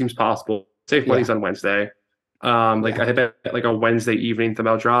 Thursday seems possible. Safe Yeah. money's on Wednesday. Like Yeah. I bet like a Wednesday evening the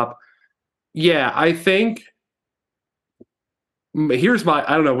mail drop. Yeah, I think here's my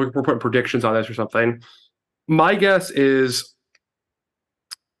I don't know, we're putting predictions on this or something. My guess is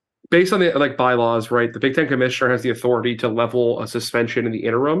based on the like bylaws, right? The Big Ten commissioner has the authority to level a suspension in the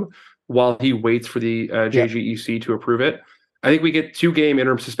interim while he waits for the Yep. JGEC to approve it. I think we get 2 game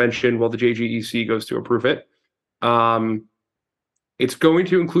interim suspension while the JGEC goes to approve it. Um, it's going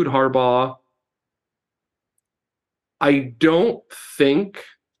to include Harbaugh. I don't think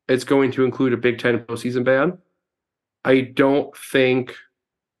it's going to include a Big Ten postseason ban. I don't think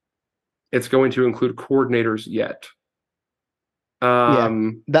it's going to include coordinators yet. Yeah.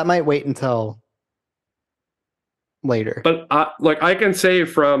 Um, That might wait until later. but like I can say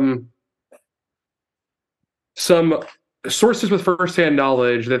from some sources with firsthand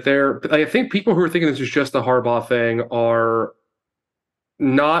knowledge that I think people who are thinking this is just a Harbaugh thing are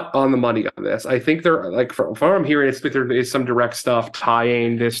not on the money on this. I think they're like from what I'm hearing, it's like there is some direct stuff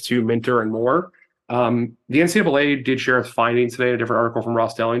tying this to Minter and more. The NCAA did share its findings today in a different article from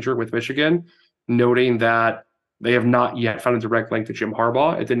Ross Dellinger with Michigan, noting that they have not yet found a direct link to Jim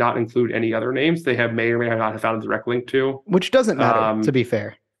Harbaugh. It did not include any other names they have may or may not have found a direct link to. Which doesn't matter, to Um, be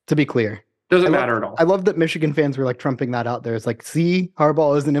fair, to be clear. I doesn't love matter at I all. love that Michigan fans were like trumping that out there. It's like, see,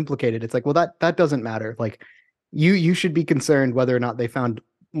 Harbaugh isn't implicated. It's like, well, that doesn't matter. Like, you should be concerned whether or not they found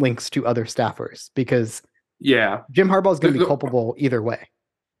links to other staffers because Yeah. Jim Harbaugh is The, going to be the, culpable either way.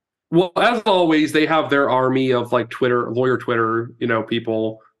 well, as always, they have their army of like Twitter, lawyer Twitter,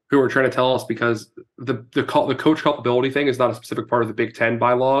 people who are trying to tell us because the coach culpability thing is not a specific part of the Big Ten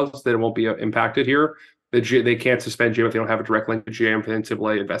bylaws that it won't be impacted here. They can't suspend Jim if they don't have a direct link to Jim for the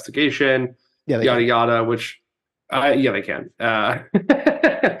NCAA investigation, Yeah, they yada can. yada. Which, yeah, they can.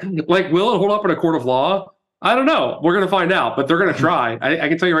 Like, will it hold up in a court of law? I don't know. We're gonna find out, but they're gonna try. I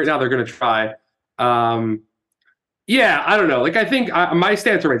can tell you right now, they're gonna try. Um, yeah, I don't know. Like, I think my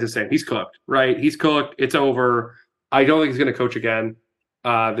stance remains the same. He's cooked, right? He's cooked. It's over. I don't think he's going to coach again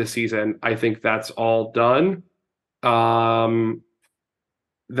this season. I think that's all done. Um,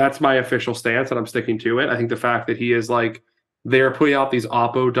 that's my official stance, and I'm sticking to it. I think the fact that he is like they're putting out these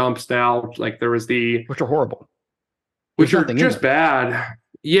oppo dumps now, like there was the Which are horrible. There's which are nothing in just them. bad.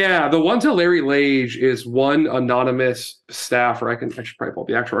 Yeah, the one to Larry Lage is one anonymous staffer. I should probably pull up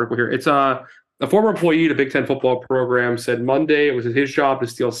the actual article here. It's a former employee at a Big Ten football program said Monday it was his job to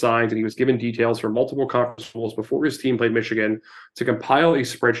steal signs, and he was given details from multiple conference schools before his team played Michigan to compile a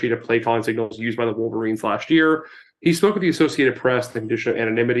spreadsheet of play calling signals used by the Wolverines last year. He spoke with the Associated Press on the condition of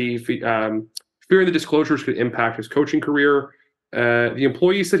anonymity, fearing the disclosures could impact his coaching career. The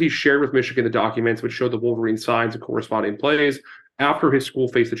employee said he shared with Michigan the documents which showed the Wolverines signs and corresponding plays after his school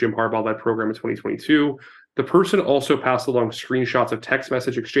faced the Jim Harbaugh-led program in 2022. The person also passed along screenshots of text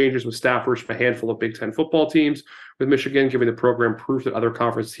message exchanges with staffers from a handful of Big Ten football teams with Michigan, giving the program proof that other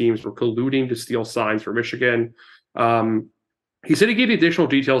conference teams were colluding to steal signs for Michigan. He said he gave additional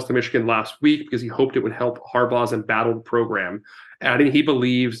details to Michigan last week because he hoped it would help Harbaugh's embattled program, adding he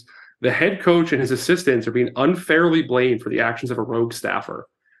believes the head coach and his assistants are being unfairly blamed for the actions of a rogue staffer.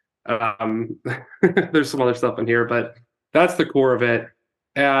 Um, there's some other stuff in here, but that's the core of it.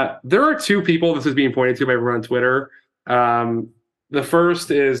 There are two people this is being pointed to by everyone on Twitter. The first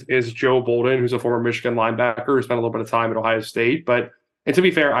is Joe Bolden, who's a former Michigan linebacker who spent a little bit of time at Ohio State. But and to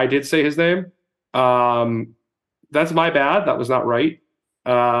be fair, I did say his name. That's my bad. That was not right.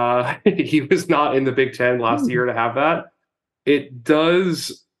 He was not in the Big Ten last year to have that. It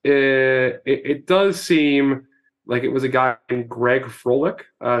does seem like it was a guy named Greg Froelich,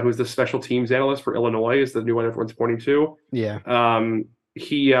 who's the special teams analyst for Illinois, is the new one everyone's pointing to. Yeah.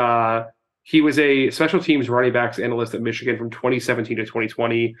 He was a special teams running backs analyst at Michigan from 2017 to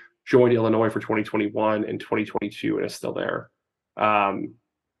 2020, joined Illinois for 2021 and 2022, and is still there. My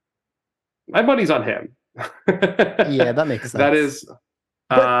money's on him. Yeah, that makes sense. That is,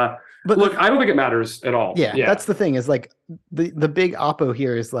 but look, I don't think it matters at all. Yeah, that's the thing is like the big oppo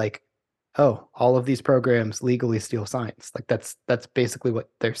here is like, oh, all of these programs legally steal signs. Like that's basically what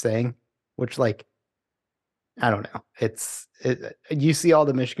they're saying, which like I don't know. You see all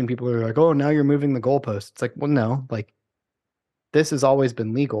the Michigan people who are like, oh, now you're moving the goalpost. It's like, well, no, like this has always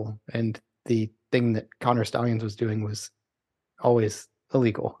been legal, and the thing that Connor Stallions was doing was always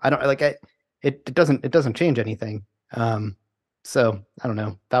illegal. I don't like it doesn't change anything. So I don't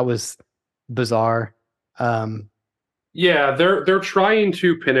know. That was bizarre. Yeah, they're trying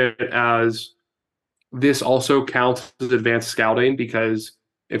to pin it as this also counts as advanced scouting because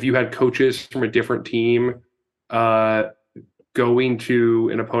if you had coaches from a different team going to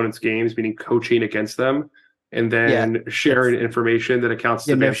an opponent's games, meaning coaching against them, and then sharing information that accounts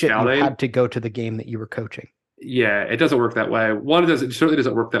as advanced scouting. You had to go to the game that you were coaching. Yeah, it doesn't work that way. It certainly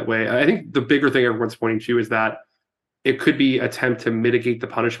doesn't work that way. I think the bigger thing everyone's pointing to is that it could be attempt to mitigate the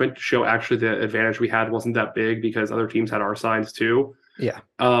punishment to show actually the advantage we had wasn't that big because other teams had our signs too. Yeah.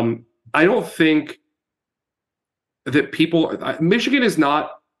 I don't think that Michigan is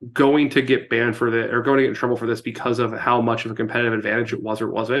not going to get banned for this or going to get in trouble for this because of how much of a competitive advantage it was or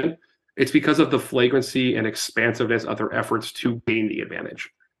wasn't. It's because of the flagrancy and expansiveness of their efforts to gain the advantage.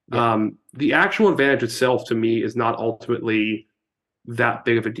 Yeah. The actual advantage itself to me is not ultimately that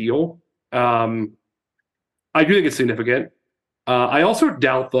big of a deal. I do think it's significant. I also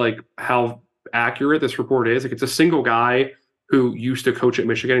doubt like how accurate this report is. Like it's a single guy who used to coach at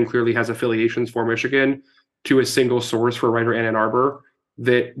Michigan and clearly has affiliations for Michigan to a single source for a writer in Ann Arbor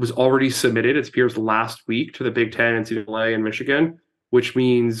that was already submitted. It appears last week to the Big Ten, NCAA, and Michigan, which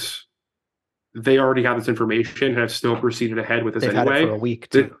means they already have this information and have still proceeded ahead with this They've anyway. Had it for a week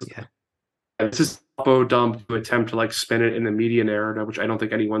too. This is a dump to attempt to like spin it in the media narrative, which I don't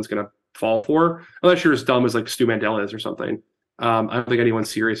think anyone's going to fall for, unless you're as dumb as like Stu Mandela is or something. I don't think anyone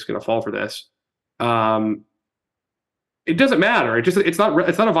serious is going to fall for this. It doesn't matter. It's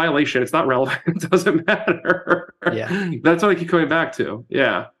not a violation. It's not relevant. It doesn't matter. Yeah, that's what I keep coming back to.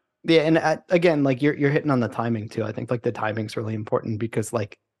 Yeah, yeah, and again, like you're hitting on the timing too. I think like the timing's really important because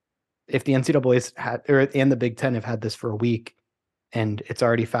like if the NCAA's and the Big Ten have had this for a week, and it's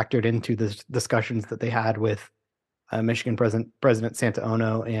already factored into the discussions that they had with Michigan President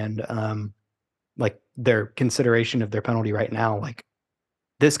Santaono and like their consideration of their penalty right now, like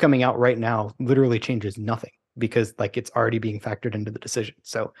this coming out right now literally changes nothing because like it's already being factored into the decision.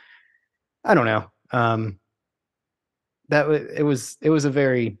 So I don't know. It was a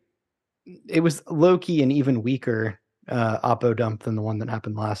very it was low key and even weaker oppo dump than the one that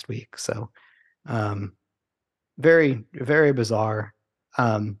happened last week. So um, very very bizarre.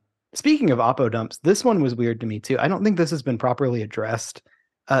 Um, Speaking of oppo dumps, this one was weird to me too. I don't think this has been properly addressed.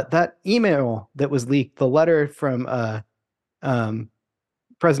 That email that was leaked, the letter from um,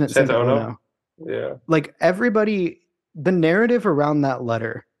 President Santa Santa Ono. Ono, Yeah. like everybody, the narrative around that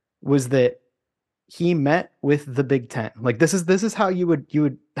letter was that he met with the Big Ten. Like this is how you would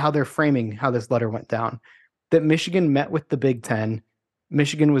how they're framing how this letter went down. That Michigan met with the Big Ten.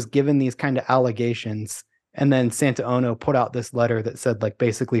 Michigan was given these kind of allegations, and then Santa Ono put out this letter that said like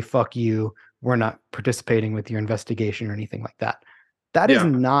basically fuck you, we're not participating with your investigation or anything like that. That is Yeah.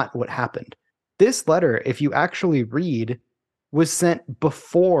 not what happened. This letter, if you actually read, was sent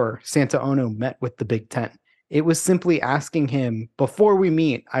before Santa Ono met with the Big Ten. It was simply asking him, before we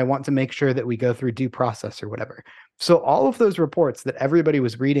meet, I want to make sure that we go through due process or whatever. So all of those reports that everybody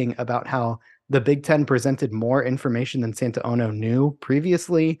was reading about how the Big Ten presented more information than Santa Ono knew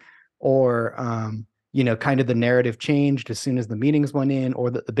previously, or kind of the narrative changed as soon as the meetings went in, or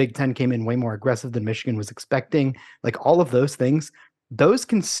that the Big Ten came in way more aggressive than Michigan was expecting. Like all of those things, those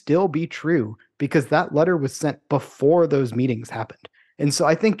can still be true because that letter was sent before those meetings happened. And so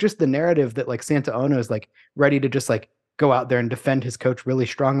I think just the narrative that like Santa Ono is like ready to just like go out there and defend his coach really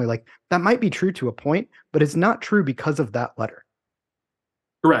strongly, like that might be true to a point, but it's not true because of that letter.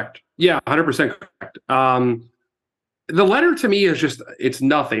 Correct. Yeah, 100% correct. The letter to me is just it's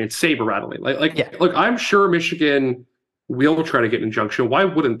nothing. It's saber rattling. Yeah, Look, I'm sure Michigan will try to get an injunction. Why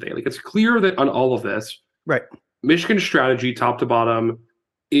wouldn't they? Like it's clear that on all of this, right. Michigan's strategy, top to bottom,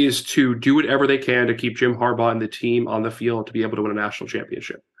 is to do whatever they can to keep Jim Harbaugh and the team on the field to be able to win a national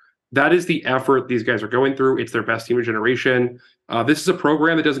championship. That is the effort these guys are going through. It's their best team of generation. This is a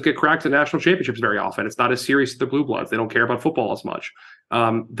program that doesn't get cracked at national championships very often. It's not as serious as the Blue Bloods. They don't care about football as much.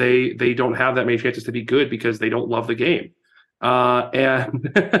 They don't have that many chances to be good because they don't love the game.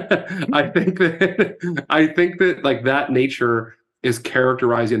 And I think that like that nature is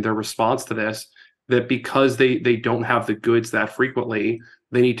characterizing their response to this. That because they don't have the goods that frequently,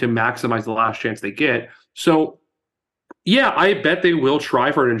 they need to maximize the last chance they get. So yeah, I bet they will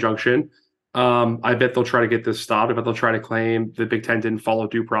try for an injunction. I bet they'll try to get this stopped. I bet they'll try to claim the Big Ten didn't follow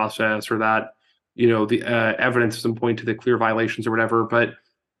due process or that, the evidence doesn't point to the clear violations or whatever. But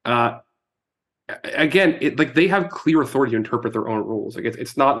uh, again, like they have clear authority to interpret their own rules. Like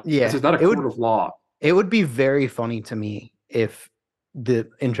it's not this Yeah, is not a it court would of law. it would be very funny to me if the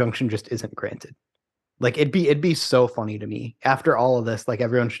injunction just isn't granted. Like it'd be so funny to me after all of this. Like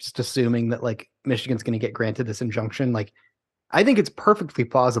everyone's just assuming that like Michigan's going to get granted this injunction. Like I think it's perfectly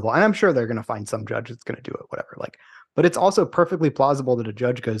plausible, and I'm sure they're going to find some judge that's going to do it, whatever. Like, but it's also perfectly plausible that a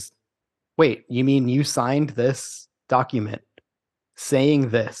judge goes, "Wait, you mean you signed this document saying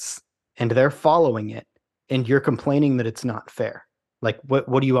this, and they're following it, and you're complaining that it's not fair? Like, what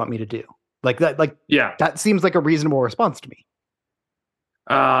do you want me to do? Like that, like Yeah, that seems like a reasonable response to me."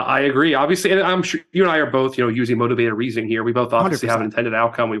 I agree. Obviously, and I'm sure you and I are both, using motivated reasoning here. We both obviously have an 100%. intended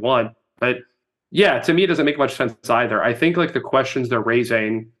outcome we want, but yeah, to me, it doesn't make much sense either. I think like the questions they're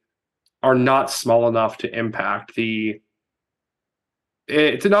raising are not small enough to impact the.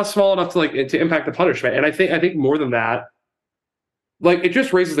 It's not small enough to impact the punishment, and I think more than that, like it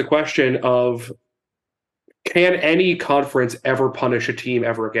just raises the question of can any conference ever punish a team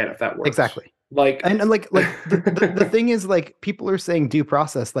ever again if that works? Exactly. Like, And like the thing is like people are saying due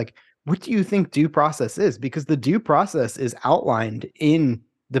process. Like, what do you think due process is? Because the due process is outlined in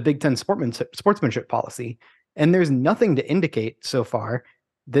the Big Ten sportsmanship policy, and there's nothing to indicate so far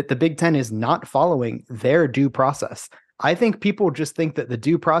that the Big Ten is not following their due process. I think people just think that the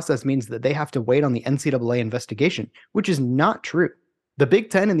due process means that they have to wait on the NCAA investigation, which is not true. The Big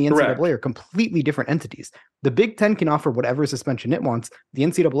Ten and the NCAA correct. are completely different entities. The Big Ten can offer whatever suspension it wants. The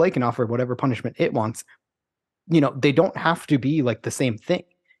NCAA can offer whatever punishment it wants. They don't have to be like the same thing.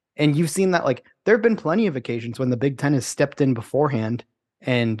 And you've seen that like there have been plenty of occasions when the Big Ten has stepped in beforehand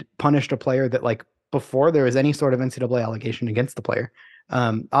and punished a player that like before there was any sort of NCAA allegation against the player.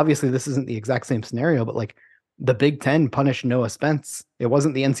 Obviously, this isn't the exact same scenario, but like the Big Ten punished Noah Spence. It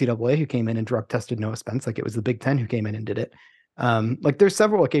wasn't the NCAA who came in and drug tested Noah Spence. Like it was the Big Ten who came in and did it. Like there's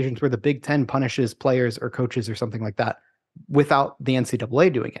several occasions where the Big Ten punishes players or coaches or something like that without the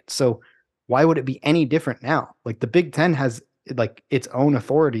NCAA doing it. So why would it be any different now? Like the Big Ten has like its own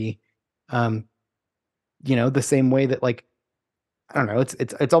authority, the same way that like I don't know,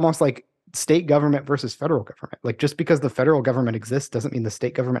 it's almost like state government versus federal government. Like just because the federal government exists doesn't mean the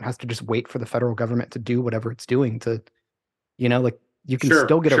state government has to just wait for the federal government to do whatever it's doing to, like you can still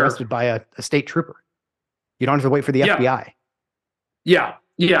Sure, get sure. arrested by a state trooper. You don't have to wait for the Yeah, FBI. yeah.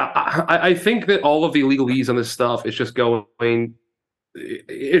 I think that all of the legalese on this stuff is just going.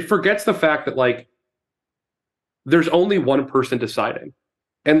 It forgets the fact that like there's only one person deciding.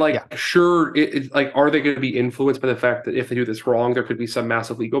 And like, Yeah. sure, like, are they going to be influenced by the fact that if they do this wrong, there could be some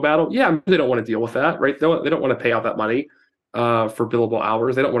massive legal battle? Yeah, they don't want to deal with that, right? They don't want to pay out that money for billable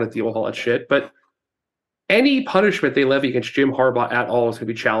hours. They don't want to deal with all that shit. But any punishment they levy against Jim Harbaugh at all is going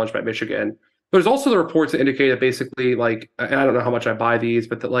to be challenged by Michigan. There's also the reports that indicate that basically, like, and I don't know how much I buy these,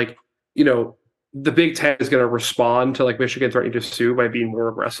 but that like, you know, the Big Ten is going to respond to like Michigan threatening to sue by being more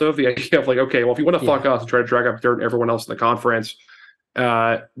aggressive. The idea of like, okay, well, if you want to Yeah. fuck us and try to drag up dirt and everyone else in the conference,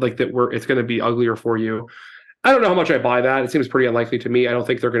 like that, it's going to be uglier for you. I don't know how much I buy that. It seems pretty unlikely to me. I don't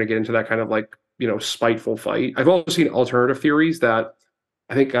think they're going to get into that kind of like, spiteful fight. I've also seen alternative theories that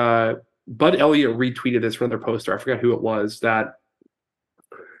I think Bud Elliott retweeted this from their poster. I forgot who it was. That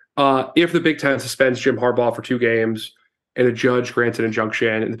if the Big Ten suspends Jim Harbaugh for 2 games and a judge grants an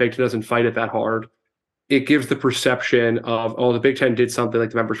injunction and the Big Ten doesn't fight it that hard, it gives the perception of, oh, the Big Ten did something like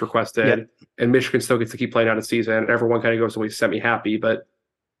the members requested, Yep. and Michigan still gets to keep playing out a season. And everyone kind of goes away semi-happy. But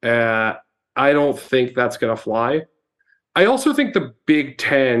uh, I don't think that's going to fly. I also think the Big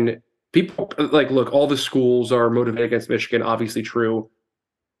Ten, people like, look, all the schools are motivated against Michigan, obviously true.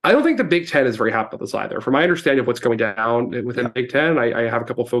 I don't think the Big Ten is very happy with this either. From my understanding of what's going down within the Yep. Big Ten, I have a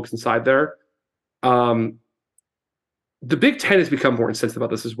couple of folks inside there. Um, the Big Ten has become more insensitive about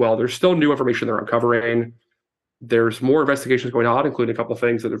this as well. There's still new information they're uncovering. There's more investigations going on, including a couple of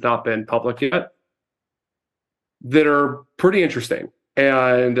things that have not been public yet, that are pretty interesting.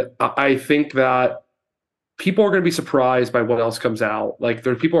 And I think that people are going to be surprised by what else comes out. Like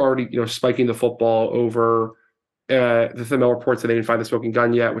there's people already, spiking the football over the Thimmel reports that they didn't find the smoking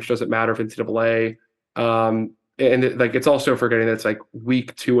gun yet, which doesn't matter if NCAA. And like it's also forgetting that it's like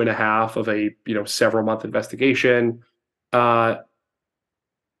week 2.5 of a several month investigation. Uh,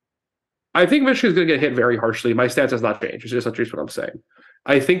 I think Michigan's going to get hit very harshly. My stance has not changed. It's just not what I'm saying.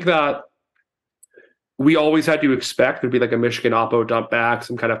 I think that we always had to expect there'd be like a Michigan oppo dump back,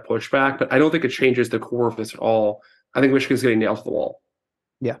 some kind of pushback, but I don't think it changes the core of this at all. I think Michigan's getting nailed to the wall.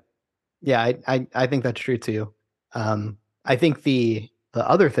 Yeah. Yeah. I think that's true too. I think the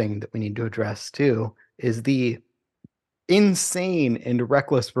other thing that we need to address too is the insane and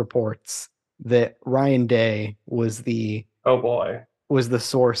reckless reports that Ryan Day Oh boy. was the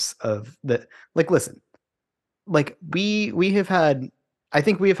source of the, like, listen, like we have had, I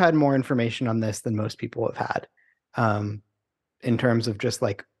think we have had more information on this than most people have had, in terms of just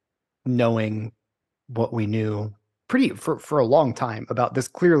like knowing what we knew pretty for a long time about this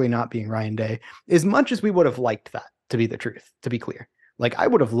clearly not being Ryan Day, as much as we would have liked that to be the truth, to be clear. Like I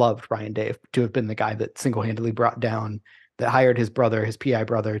would have loved Ryan Day to have been the guy that single-handedly brought down, that hired his brother, his PI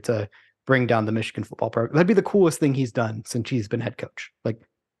brother, to bring down the Michigan football program. That'd be the coolest thing he's done since he's been head coach. Like,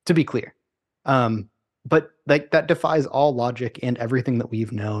 to be clear. But like that defies all logic and everything that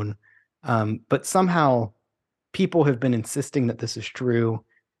we've known. But somehow people have been insisting that this is true.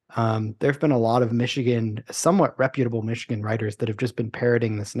 There have been a lot of Michigan, somewhat reputable Michigan writers that have just been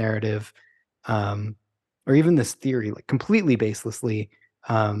parroting this narrative, or even this theory, like completely baselessly.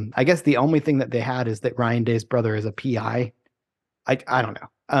 I guess the only thing that they had is that Ryan Day's brother is a PI. I don't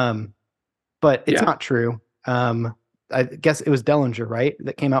know. But it's Yeah. not true. I guess it was Dellinger, right,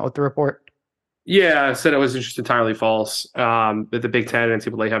 that came out with the report. Yeah, I said it was just entirely false. That the Big Ten and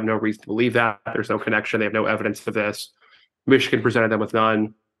NCAA have no reason to believe that. There's no connection. They have no evidence of this. Michigan presented them with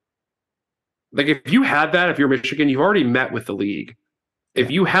none. Like if you had that, if you're Michigan, you've already met with the league. If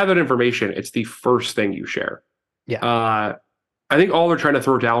Yeah. you have that information, it's the first thing you share. Yeah. I think all they're trying to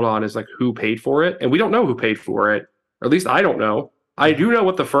throw doubt on is like who paid for it, and we don't know who paid for it. Or at least I don't know. I Yeah. do know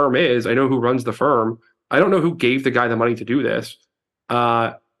what the firm is. I know who runs the firm. I don't know who gave the guy the money to do this.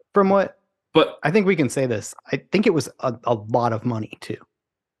 Uh, From what but I think we can say this, I think it was a lot of money too,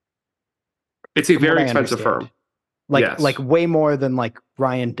 it's a from what very I expensive understand. firm. Like Yes. way more than like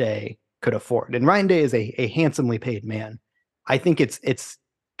Ryan Day could afford. And Ryan Day is a handsomely paid man. I think it's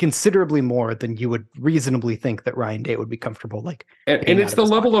considerably more than you would reasonably think that Ryan Day would be comfortable like And paying out it's of the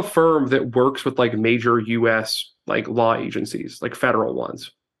his level pocket. of firm that works with like major US like law agencies, like federal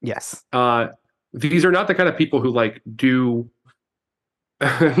ones. Yes. Uh, these are not the kind of people who like do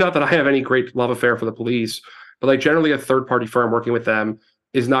not that I have any great love affair for the police, but like generally a third party firm working with them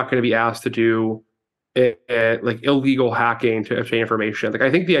is not going to be asked to do like illegal hacking to obtain information. Like I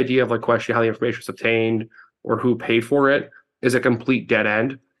think the idea of like questioning how the information is obtained or who paid for it is a complete dead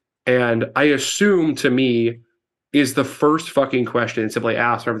end. And I assume to me is the first fucking question simply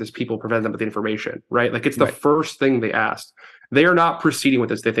asked whenever these people present them with information, right? Like it's the Right. first thing they asked. They are not proceeding with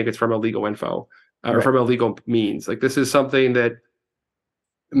this. They think it's from illegal info or Right. from illegal means. Like this is something that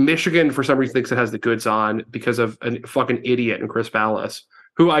Michigan, for some reason, thinks it has the goods on because of a fucking idiot in Chris Ballas,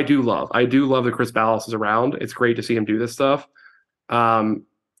 who I do love. I do love that Chris Ballas is around. It's great to see him do this stuff. Um,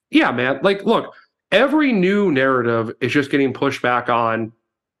 yeah, man. Like, look, every new narrative is just getting pushed back on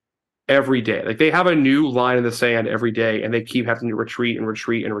every day. Like, they have a new line in the sand every day, and they keep having to retreat and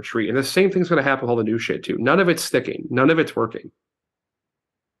retreat and retreat. And the same thing's going to happen with all the new shit, too. None of it's sticking, none of it's working.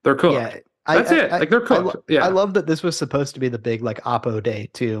 They're cooked. Yeah. That's it. Like, they're cooked. I Yeah. love that this was supposed to be the big like Oppo day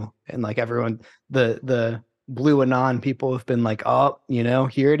too. And like everyone the blue anon people have been like, oh,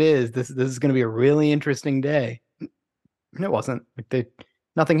 here it is. This is gonna be a really interesting day. And it wasn't. Like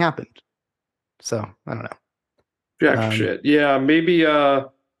nothing happened. So I don't know. Jack Um shit. Yeah,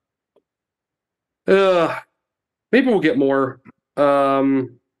 uh maybe we'll get more.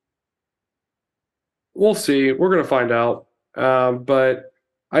 Um, we'll see. We're gonna find out. But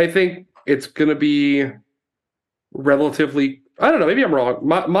I think it's gonna be relatively. I don't know. Maybe I'm wrong.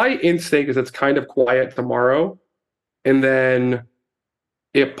 My instinct is it's kind of quiet tomorrow, and then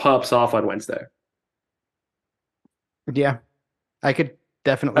it pops off on Wednesday. yeah, I could I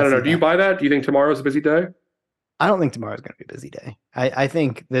definitely don't know. see Do you that. buy that? Do you think tomorrow's a busy day? I don't think tomorrow's gonna be a busy day. I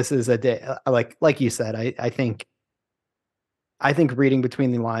think this is a day like you said, I think reading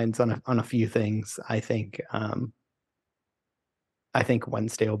between the lines on a few things, I think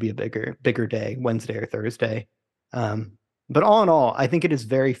Wednesday will be a bigger day, Wednesday or Thursday. Um, but all in all, I think it is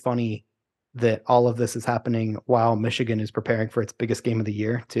very funny that all of this is happening while Michigan is preparing for its biggest game of the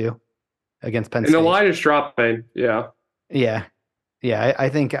year too, against Penn And the State. line is dropping. Yeah. Yeah, yeah, I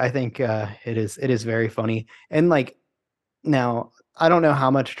think it is very funny. And like now, I don't know how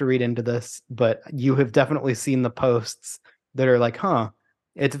much to read into this, but you have definitely seen the posts that are like, huh,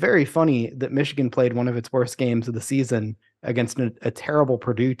 it's very funny that Michigan played one of its worst games of the season against a terrible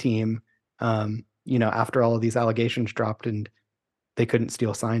Purdue team, after all of these allegations dropped and they couldn't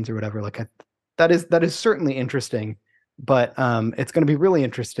steal signs or whatever. Like, that is certainly interesting, but it's going to be really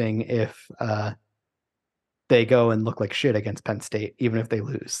interesting if they go and look like shit against Penn State, even if they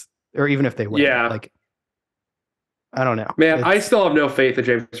lose or even if they win. Yeah. Like, I don't know. Man, I It's still have no faith in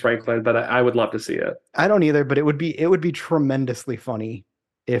James Franklin, but I would love to see it. I don't either, but it would be tremendously funny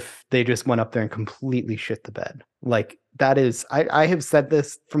if they just went up there and completely shit the bed. Like that is I have said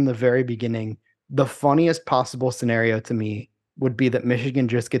this from the very beginning. The funniest possible scenario to me would be that Michigan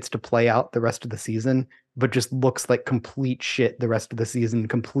just gets to play out the rest of the season, but just looks like complete shit the rest of the season,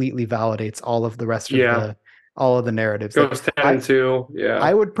 completely validates Yeah. all of the narratives. Like Goes 10 I and 2. Yeah.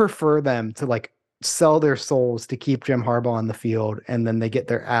 I would prefer them to like sell their souls to keep Jim Harbaugh on the field, and then they get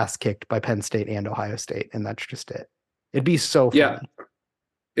their ass kicked by Penn State and Ohio State, and that's just it. It'd be so Yeah. funny.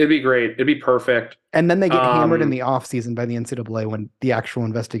 It'd be great. It'd be perfect. And then they get hammered in Um, the offseason by the NCAA when the actual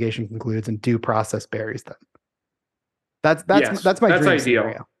investigation concludes and due process buries them. That's that's yes, that's my that's dream ideal.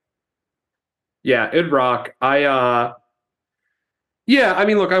 scenario. Yeah, it'd rock. Yeah, I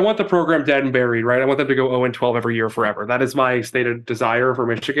mean, look, I want the program dead and buried, right? I want them to go 0 and 12 every year forever. That is my stated desire for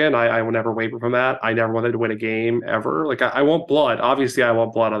Michigan. I will never waver from that. I never want them to win a game ever. Like I want blood. Obviously, I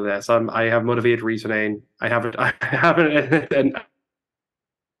want blood on this. I have motivated reasoning. I haven't. I haven't. And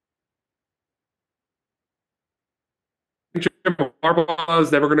Jim Harbaugh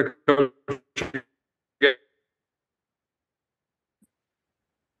is never going to coach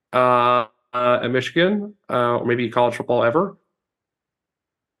at Michigan, or maybe college football ever.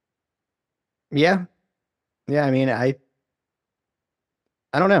 Yeah. Yeah. I mean, I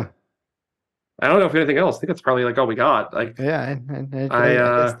don't know. I don't know if anything else. I think that's probably like all we got. Like Yeah. I I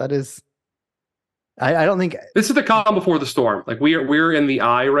guess that is, I don't think, this is the calm before the storm. Like we're in the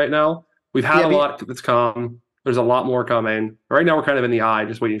eye right now. We've had yeah. a lot that's come. There's a lot more coming. Right now we're kind of in the eye,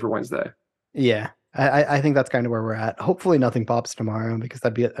 just waiting for Wednesday. Yeah. I think that's kind of where we're at. Hopefully nothing pops tomorrow because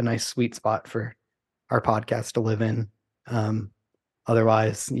that'd be a nice sweet spot for our podcast to live in.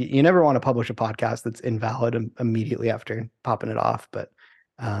 Otherwise, you never want to publish a podcast that's invalid immediately after popping it off. But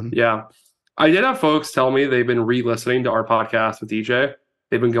Yeah. I did have folks tell me they've been re-listening to our podcast with DJ.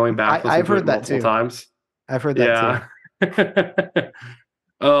 They've been going back, listening I've to it heard that multiple too. times. I've heard that too. Yeah.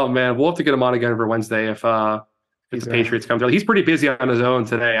 Oh man, we'll have to get him on again for Wednesday if He's the around. Patriots come through. He's pretty busy on his own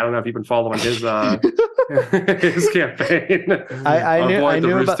today. I don't know if you've been following his his campaign. I Our knew boy I at the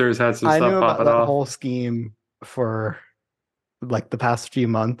knew about Roosters had some I stuff knew about popping that off. whole scheme for like the past few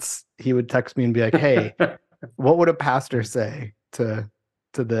months. He would text me and be like, "Hey, what would a pastor say to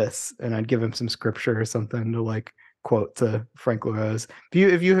this?" And I'd give him some scripture or something to like quote to Frank LaRose.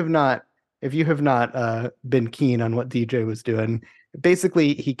 If you have not been keen on what DJ was doing,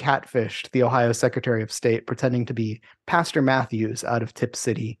 basically he catfished the Ohio Secretary of State pretending to be Pastor Matthews out of Tip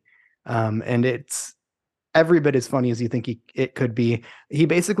City. And it's every bit as funny as you think it could be. He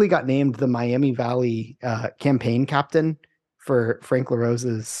basically got named the Miami Valley campaign captain for Frank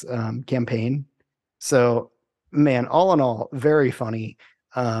LaRose's campaign. So, man, all in all, very funny.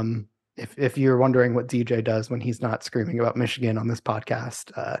 If you're wondering what DJ does when he's not screaming about Michigan on this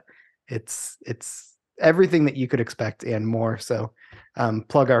podcast, it's everything that you could expect and more. So,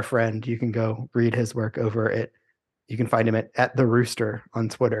 plug our friend. You can go read his work over at. You can find him at the Rooster on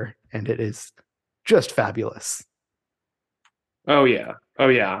Twitter, and it is just fabulous. Oh yeah. Oh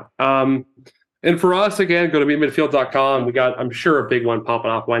yeah. And for us again, go to meetmidfield.com. We got, I'm sure, a big one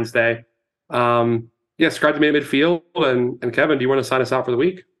popping off Wednesday. Yeah, subscribe to Meet Midfield. And Kevin, do you want to sign us out for the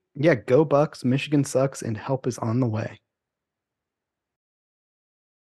week? Yeah, go Bucks. Michigan sucks, and help is on the way.